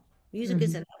 first of all. Music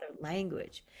is Mhm. another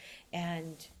language.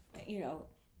 And, you know,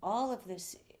 all of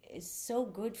this is so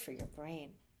good for your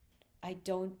brain. I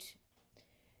don't,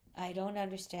 I don't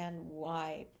understand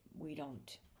why we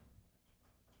don't,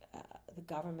 the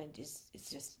government is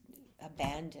just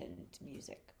abandoned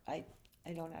music. I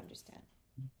don't understand.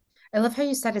 I love how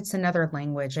you said it's another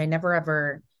language. I never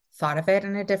ever thought of it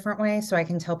in a different way. So I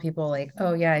can tell people like,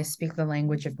 oh yeah, I speak the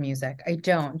language of music. I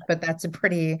don't, but that's a It,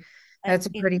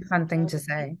 pretty fun thing well, to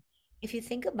say. if you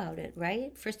think about it,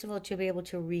 right? First of all, to be able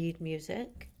to read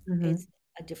music, Hmm. it's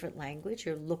a different language.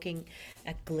 You're looking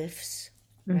at glyphs,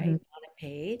 right, Hmm. on a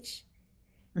page.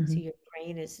 So Hmm. your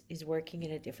brain is working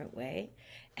in a different way.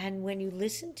 And when you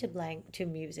listen to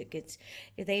music, it's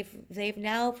they've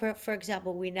now, for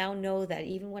example, we now know that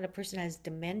even when a person has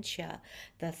dementia,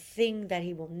 the thing that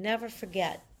he will never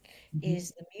forget Hmm.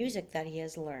 is the music that he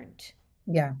has learned.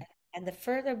 Yeah. And the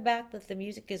further back that the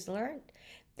music is learned,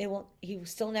 he will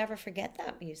still never forget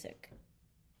that music.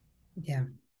 Yeah.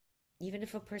 Even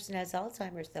if a person has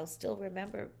Alzheimer's, they'll still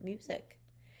remember music.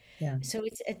 Yeah. So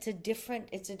it's a different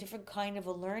kind of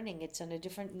a learning. It's on a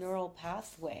different neural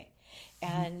pathway, Mhm.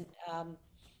 and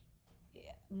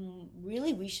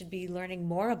really we should be learning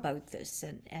more about this.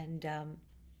 And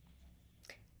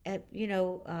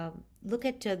look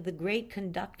at the great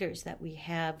conductors that we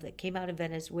have that came out of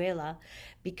Venezuela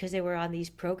because they were on these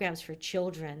programs for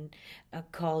children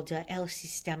called El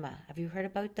Sistema. Have you heard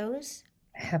about those?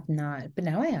 I have not, but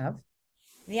now I have.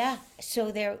 Yeah,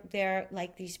 so they're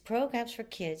like these programs for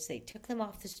kids. They took them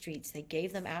off the streets. They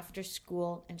gave them after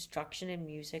school instruction in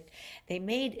music. They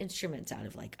made instruments out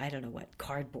of like I don't know what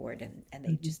cardboard and they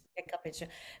Mhm. just pick up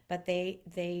instruments. But they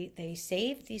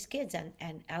saved these kids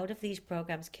and out of these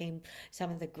programs came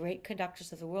some of the great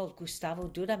conductors of the world. Gustavo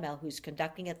Dudamel, who's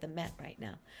conducting at the Met right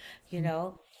now, you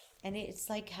know. And it's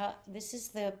like how this is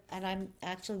the and I'm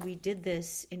actually we did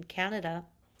this in Canada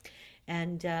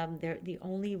and they're the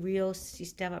only real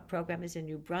STEM program is in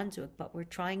New Brunswick, but we're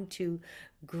trying to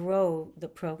grow the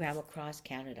program across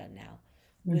Canada now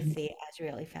with Mhm. the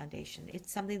Azrieli Foundation.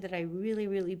 It's something that I really,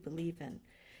 really believe in.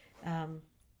 Um,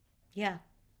 yeah,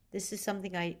 this is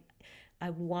something I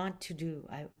want to do.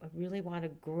 I really want to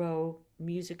grow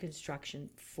music instruction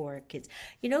for kids.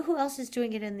 You know who else is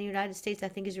doing it in the United States? I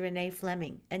think is Renee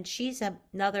Fleming, and she's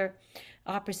another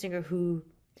opera singer who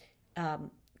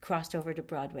um, crossed over to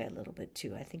Broadway a little bit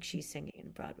too. I think she's singing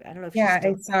in Broadway. I don't know if she's Yeah,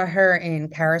 I still. saw her in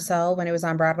Carousel when it was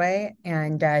on Broadway,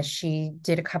 and she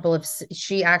did a couple of.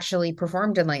 She actually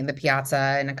performed in like the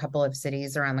Piazza in a couple of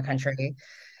cities around the Right. country,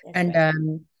 That's and right.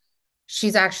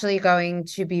 she's actually going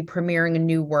to be premiering a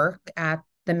new work at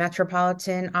the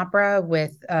Metropolitan Opera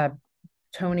with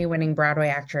Tony-winning Broadway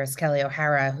actress Kelly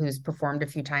O'Hara, who's performed a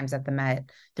few times at the Met.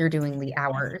 They're doing the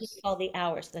I think it's Hours. called The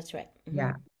Hours. That's right.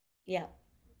 Yeah, Yeah,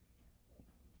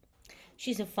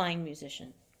 she's a fine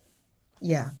musician.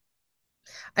 yeah.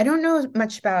 I don't know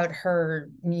much about her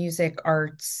music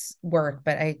arts work,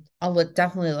 but I'll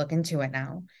definitely look into it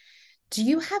now. Do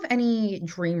you have any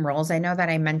dream roles? I know that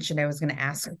I mentioned I was going to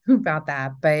ask you about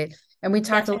that, but and we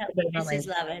talked a little bit Definitely about like Mrs.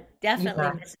 Lovett. Definitely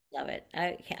yeah. Mrs. Lovett.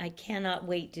 I cannot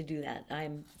wait to do that.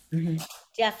 I'm Hmm.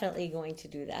 definitely going to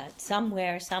do that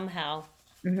somewhere, somehow.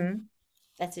 Hmm.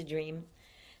 That's a dream.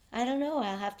 I don't know.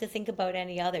 I'll have to think about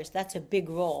any others. That's a big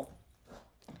role.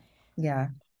 Yeah.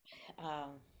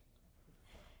 Um,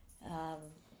 um,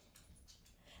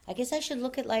 I guess I should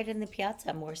look at Light in the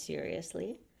Piazza more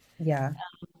seriously, Yeah.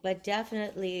 but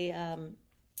definitely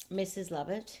Mrs.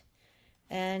 Lovett.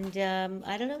 And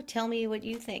I don't know. Tell me what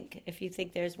you think. If you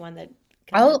think there's one that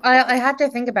comes up. I have to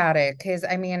think about it because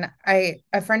I mean I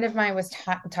a friend of mine was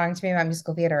talking to me about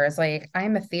musical theater. Is like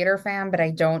I'm a theater fan, but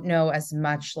I don't know as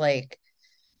much like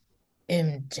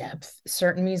in depth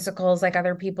certain musicals like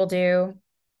other people do.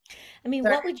 I mean, So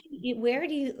what would where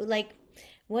do you like,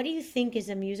 what do you think is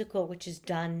a musical which is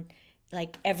done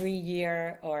like every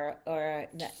year or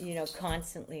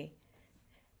constantly?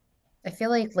 I feel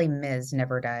like Les Mis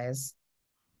never dies,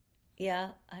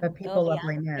 Yeah, but oh people yeah, love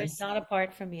Les there's Mis. not a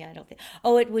part for me, I don't think.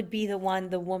 Oh, it would be the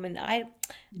woman. I'm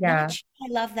not Yeah. sure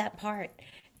I love that part.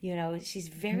 She's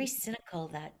very cynical,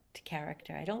 that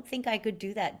character. I don't think I could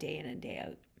do that day in and day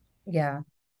out. Yeah.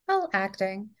 Well,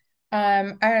 acting. I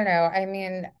don't know. I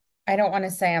mean, I don't want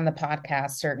to say on the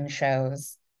podcast certain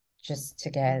shows just to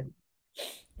get,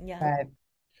 Yeah. but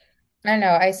I don't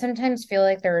know. I sometimes feel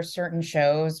like there are certain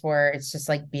shows where it's just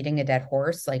like beating a dead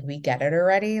horse. Like we get it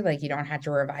already. Like you don't have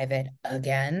to revive it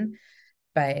again.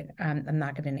 But I'm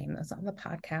not going to name those on the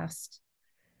podcast.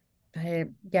 But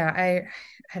yeah,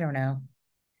 I don't know.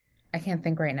 I can't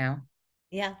think right now.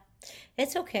 Yeah.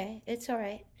 It's okay. It's all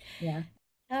right. Yeah.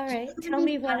 All Do you right. have Tell any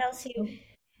me what else you top-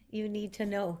 you need to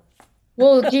know.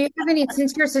 Well, do you have any,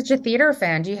 since you're such a theater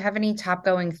fan, do you have any top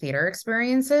going theater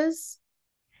experiences?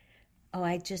 Oh,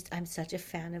 I'm such a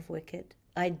fan of Wicked.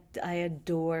 I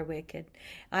adore Wicked.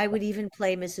 I would even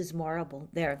play Mrs. Marble.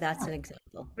 There, that's an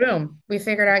example. Boom. We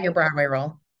figured out your Broadway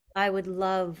role. I would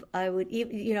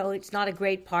even, it's not a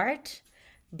great part,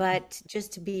 but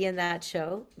just to be in that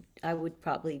show, I would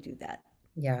probably do that.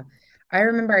 Yeah. I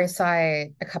remember I saw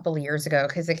it a couple of years ago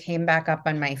because it came back up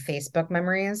on my Facebook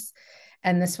memories.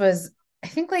 And this was, I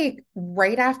think, like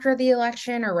right after the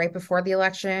election or right before the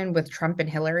election with Trump and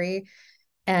Hillary.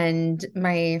 And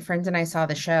my friend and I saw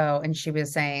the show, and she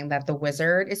was saying that the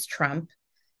wizard is Trump,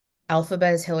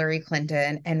 Elphaba is Hillary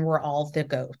Clinton, and we're all the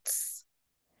goats.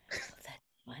 Oh, that's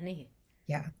funny.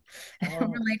 Yeah. And we're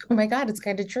Oh, like, oh my God, it's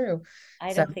kind of true.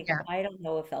 So, yeah, I don't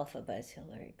know if Elphaba is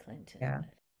Hillary Clinton, yeah. but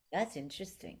that's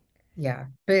interesting. Yeah,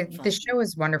 but the Fun. show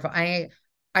is wonderful.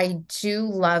 I do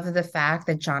love the fact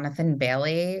that Jonathan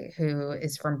Bailey, who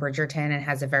is from Bridgerton and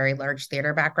has a very large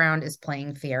theater background, is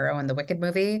playing Fiyero in the Wicked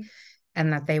movie,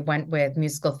 and that they went with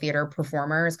musical theater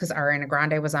performers because Ariana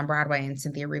Grande was on Broadway and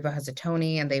Cynthia Erivo has a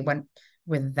Tony, and they went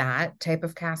with that type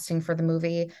of casting for the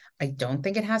movie. I don't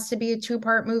think it has to be a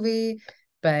two-part movie,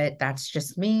 but that's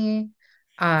just me.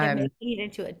 They're Um, making it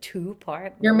into a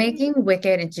two-part you're movie? making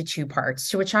Wicked into two parts,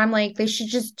 to which I'm like, they should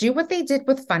just do what they did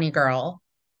with Funny Girl,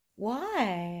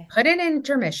 Why? put an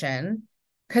intermission,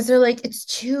 because they're like, it's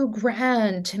too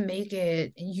grand to make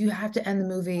it. You have to end the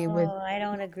movie with Oh, I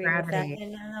don't agree with that. gravity.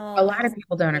 A No, lot of that's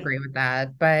people don't silly. agree with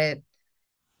that, but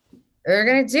they're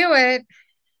gonna do it.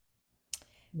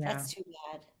 Yeah. That's too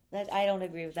bad. That I don't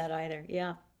agree with that either.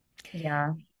 Yeah.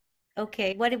 Yeah.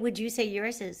 Okay. What would you say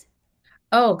yours is?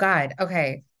 Oh God.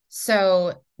 Okay.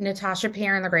 So Natasha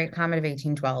Pierre and the Great Comet of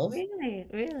 1812. Really?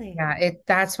 Really? Yeah,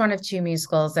 that's one of two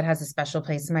musicals that has a special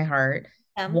place in my heart.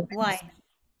 One Why?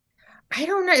 I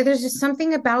don't know. There's just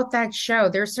something about that show.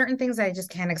 There's certain things I just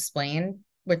can't explain,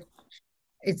 which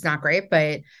it's not great,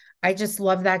 but I just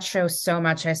love that show so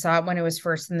much. I saw it when it was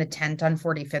first in the tent on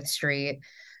 45th Street.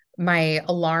 My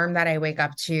alarm that I wake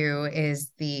up to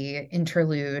is the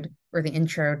interlude or the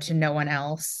intro to No One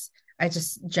Else. I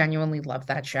just genuinely love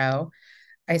that show.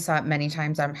 I saw it many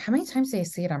times. How many times did I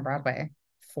see it on Broadway?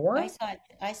 Four?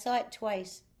 I saw it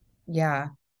twice. Yeah,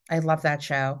 I love that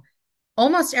show.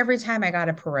 Almost every time I got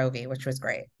a pierogi, which was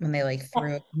great when they like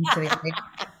threw it into the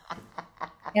like.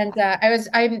 And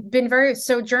I've been very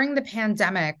so during the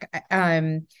pandemic.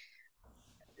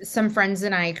 Some friends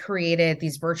and I created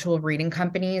these virtual reading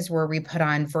companies where we put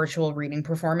on virtual reading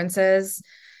performances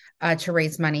to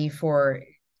raise money for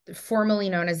formerly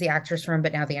known as the Actors Room,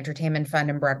 but now the Entertainment Fund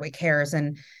and Broadway Cares.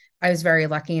 And I was very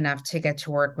lucky enough to get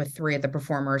to work with three of the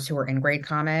performers who were in Great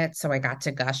Comet. So I got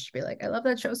to gush to be like, I love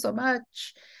that show so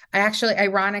much. I actually,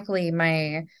 ironically,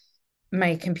 my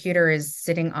computer is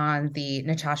sitting on the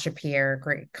Natasha Pierre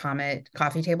Great Comet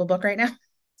coffee table book right now.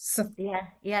 So Yeah,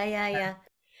 yeah, yeah, yeah.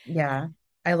 yeah,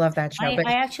 I love that show. But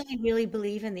I actually really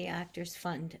believe in the Actors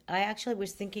Fund. I actually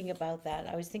was thinking about that.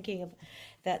 I was thinking of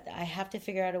that I have to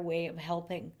figure out a way of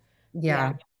helping the yeah,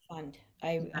 Actors Fund.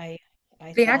 they I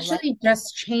like actually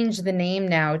just changed the name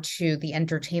now to the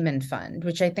Entertainment Fund,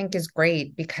 which I think is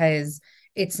great because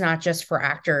it's not just for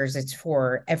actors, it's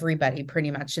for everybody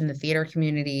pretty much in the theater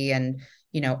community and,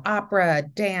 opera,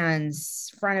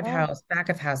 dance, front of oh, house, back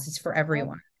of house. It's for oh,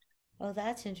 everyone. oh,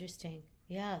 that's interesting.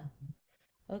 Yeah.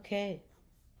 Okay.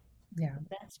 Yeah.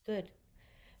 That's good.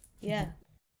 Yeah.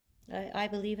 I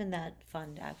believe in that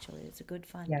fund actually. It's a good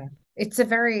fund. Yeah.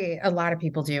 A lot of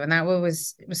people do. And that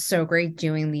was so great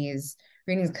doing these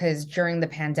readings because during the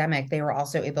pandemic, they were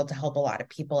also able to help a lot of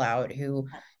people out who,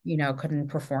 couldn't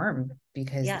perform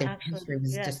because Yeah, their actually, industry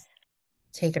was just yes.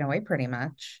 taken away pretty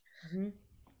much. Hmm.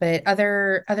 But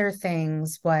other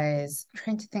things was I'm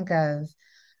trying to think of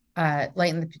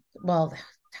Light in the well,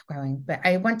 going, but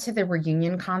I went to the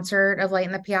reunion concert of Light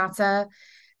in the Piazza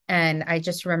and I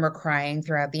just remember crying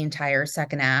throughout the entire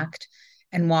second act.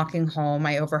 And walking home,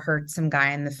 I overheard some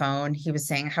guy on the phone. He was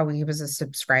saying how he was a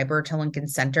subscriber to Lincoln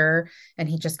Center and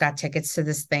he just got tickets to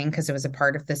this thing because it was a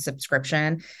part of the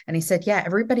subscription. And he said, yeah,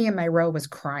 everybody in my row was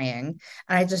crying.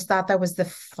 And I just thought that was the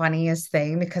funniest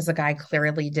thing because the guy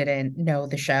clearly didn't know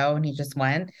the show and he just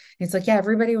went. He's like, yeah,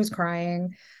 everybody was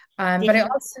crying. Did But I he,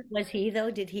 also was he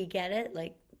though? Did he get it?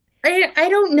 Like, I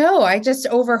don't know. I just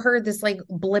overheard this like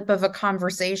blip of a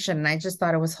conversation and I just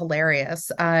thought it was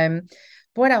hilarious.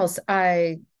 What else?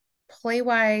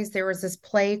 Play-wise, there was this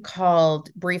play called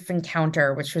Brief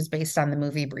Encounter, which was based on the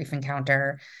movie Brief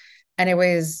Encounter. And it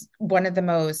was one of the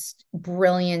most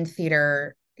brilliant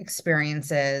theater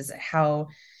experiences, how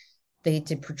they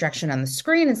did projection on the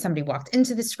screen and somebody walked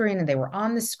into the screen and they were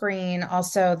on the screen.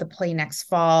 Also, the play next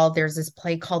fall, there's this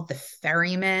play called The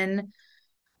Ferryman,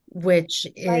 which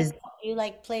is you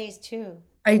like plays too.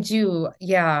 I do,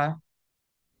 yeah.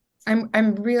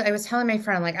 I'm really I was telling my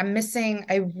friend like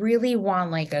I really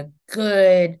want like a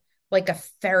good like a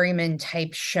ferryman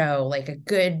type show, like a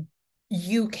good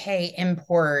UK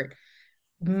import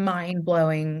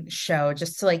mind-blowing show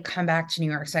just to like come back to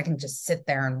New York so I can just sit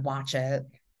there and watch it.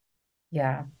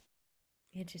 Yeah.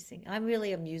 Interesting. I'm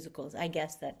really a musicals. I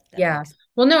guess that Yeah. makes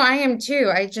Well, no, I am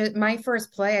too. My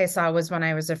first play I saw was when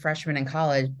I was a freshman in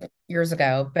college years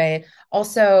ago. But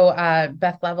also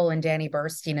Beth Level and Danny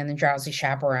Burstein and the Drowsy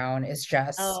Chaperone is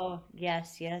just Oh,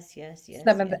 yes, yes, yes, yes,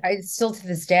 some of yes. the, I still to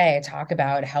this day I talk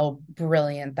about how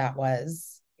brilliant that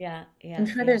was. Yeah, I'm yeah,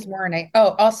 sure yeah. there's more. And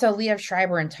also Liev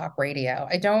Schreiber and Talk Radio.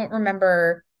 I don't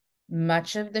remember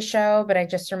much of the show, but I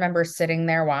just remember sitting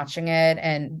there watching it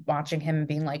and watching him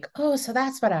being like, oh, so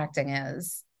that's what acting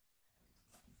is.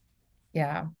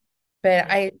 Yeah.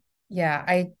 But Yeah.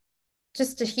 I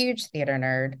just a huge theater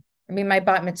nerd. I mean, my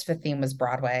bat mitzvah theme was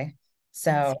Broadway. That's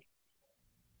So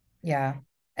yeah.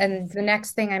 And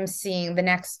that's the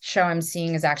next show I'm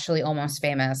seeing is actually Almost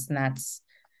Famous, and that's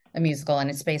a musical, and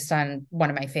it's based on one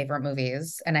of my favorite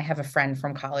movies. And I have a friend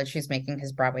from college who's making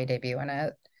his Broadway debut in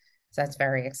it. So that's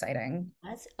very exciting.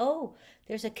 oh,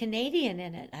 there's a Canadian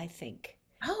in it, I think.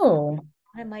 Oh,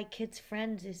 One of my kids'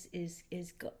 friends is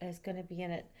going to be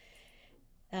in it.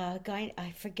 Guy,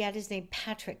 I forget his name,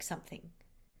 Patrick something.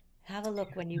 Have a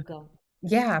look when you go.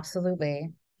 yeah,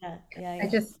 absolutely. Yeah, yeah, I yeah.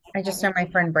 just I I can't just know my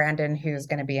remember. friend Brandon who's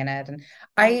going to be in it, and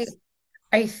I Nice.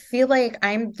 I feel like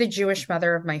I'm the Jewish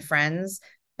mother of my friends,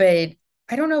 but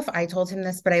I don't know if I told him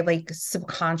this, but I like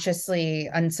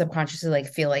unsubconsciously like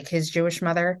feel like his Jewish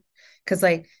mother. Cause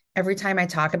like every time I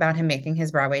talk about him making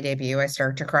his Broadway debut, I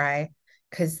start to cry.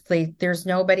 Cause like there's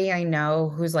nobody I know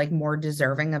who's like more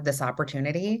deserving of this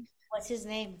opportunity What's his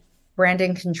name?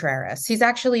 Brandon Contreras. He's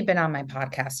actually been on my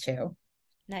podcast too.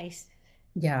 Nice.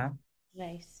 Yeah.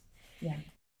 Nice. Yeah.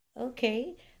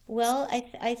 Okay. Well,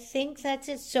 I think that's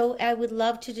it. So I would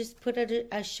love to just put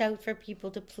a shout for people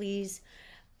to please,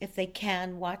 if they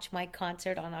can, watch my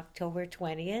concert on October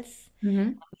 20th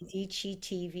Hmm. with Ichi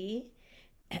TV.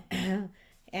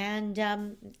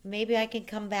 And maybe I can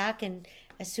come back, and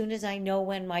as soon as I know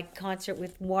when my concert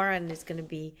with Warren is going to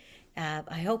be,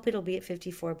 I hope it'll be at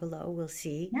 54 Below. We'll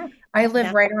see. Yeah. I live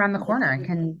That right around the corner.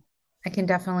 I can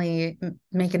definitely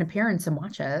make an appearance and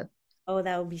watch it. Oh,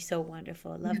 that would be so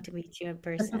wonderful. I'd Yeah. love to meet you in But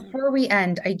person. before we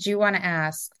end, I do want to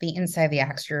ask the Inside the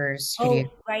Actors studio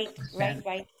Oh, right, right, question.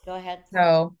 right. Go ahead.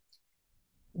 So,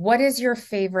 what is your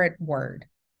favorite word?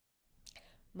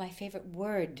 My favorite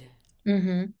word.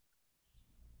 Hmm.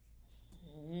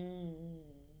 Mm.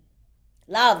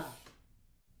 Love.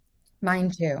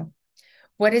 Mine too.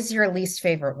 What is your least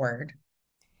favorite word?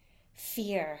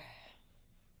 Fear.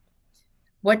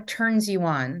 What turns you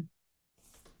on?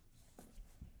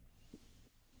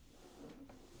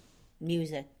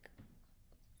 Music.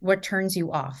 What turns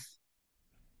you off?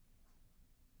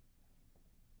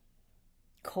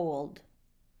 Cold.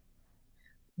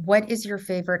 What is your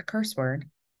favorite curse word?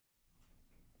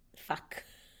 Fuck.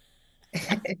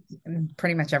 It's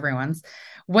pretty much everyone's.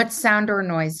 What sound or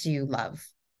noise do you love?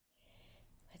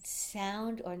 What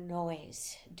sound or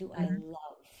noise do I Mhm. love?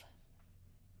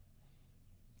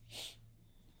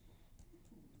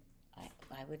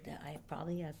 I would, I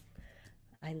probably,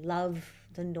 I love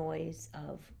the noise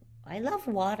of, I love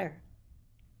water.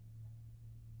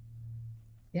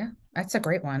 Yeah, that's a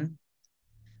great one.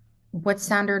 What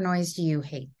sound or noise do you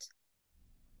hate?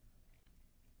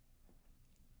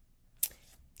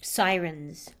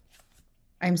 Sirens.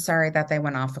 I'm sorry that they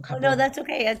went off a Oh, couple no, of. that's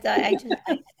okay. I just,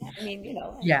 I mean,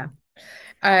 Yeah.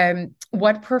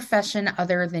 What profession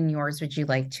other than yours would you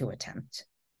like to attempt?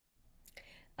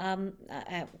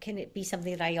 can it be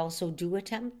something that I also do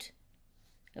attempt?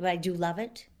 But I do love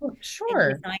it. Oh, And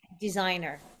sure.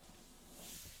 designer.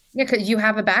 Yeah, because you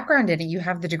have a background in it, you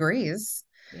have the degrees.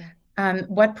 Yeah.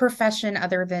 What profession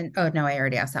other than, oh no, I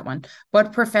already asked that one.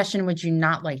 What profession would you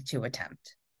not like to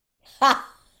attempt? Ha!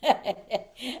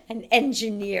 An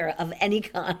engineer of any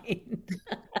kind.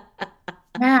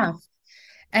 Math.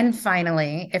 And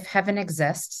finally, if heaven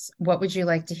exists, what would you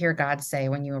like to hear God say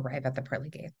when you arrive at the pearly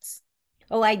gates?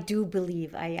 Oh, I do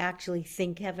believe. I actually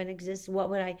think heaven exists. What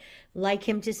would I like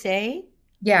him to say when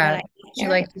Yeah, I what get would you there?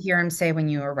 like to hear him say when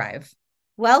you arrive?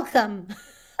 Welcome.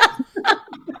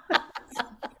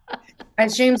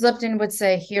 As James Lipton would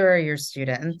say, here are your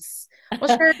students.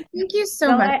 Well, Sharon, thank you so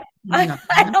No, much for coming I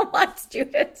on. don't want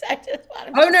students. I just want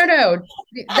him Oh, to no, say, no.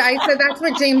 I said that's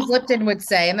what James Lipton would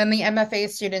say. And then the MFA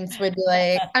students would be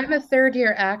like, I'm a third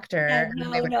year yeah, actor. And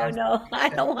then they no, would no, ask no. I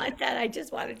questions. don't want that. I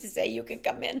just wanted to say you can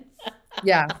come in.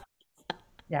 Yeah,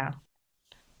 yeah.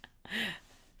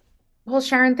 Well,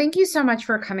 Sharon, thank you so much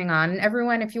for coming on.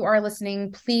 Everyone, if you are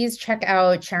listening, please check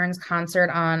out Sharon's concert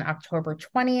on October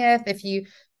 20th. If you,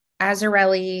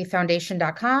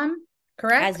 AzzarelliFoundation.com,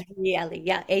 correct? Azrieli.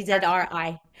 Yeah,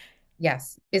 Azri.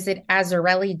 Yes. Is it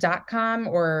Azzarelli.com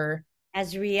or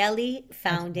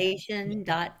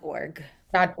AzrieliFoundation.org.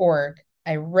 .org?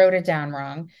 I wrote it down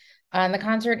wrong. The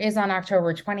concert is on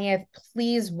October 20th.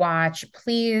 Please watch.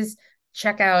 Please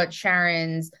check out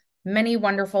Sharon's many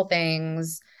wonderful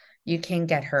things. You can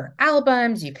get her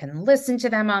albums, you can listen to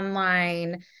them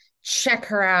online, check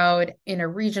her out in a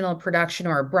regional production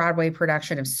or a Broadway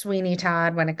production of Sweeney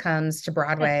Todd when it comes to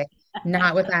Broadway,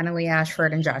 not with Annalee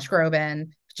Ashford and Josh Groban,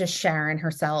 just Sharon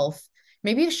herself.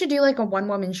 Maybe you should do like a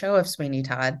one-woman show of Sweeney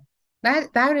Todd.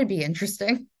 That would be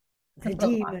interesting. The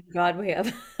demon Broadway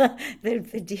of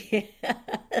let's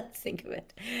think of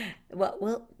it.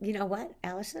 Well, you know what,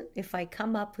 Allison? If I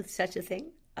come up with such a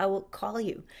thing, I will call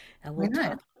you and Why we'll not?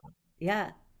 talk.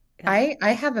 Yeah, yeah.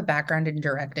 I have a background in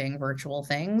directing virtual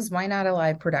things. Why not a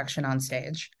live production on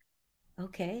stage?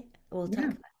 Okay, we'll talk Yeah,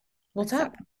 about it. we'll Let's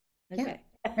talk. talk. Yeah. Okay.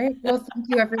 All right. Well, thank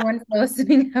you everyone for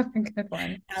listening. Have a good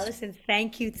one. Allison,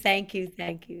 thank you, thank you,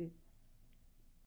 thank you.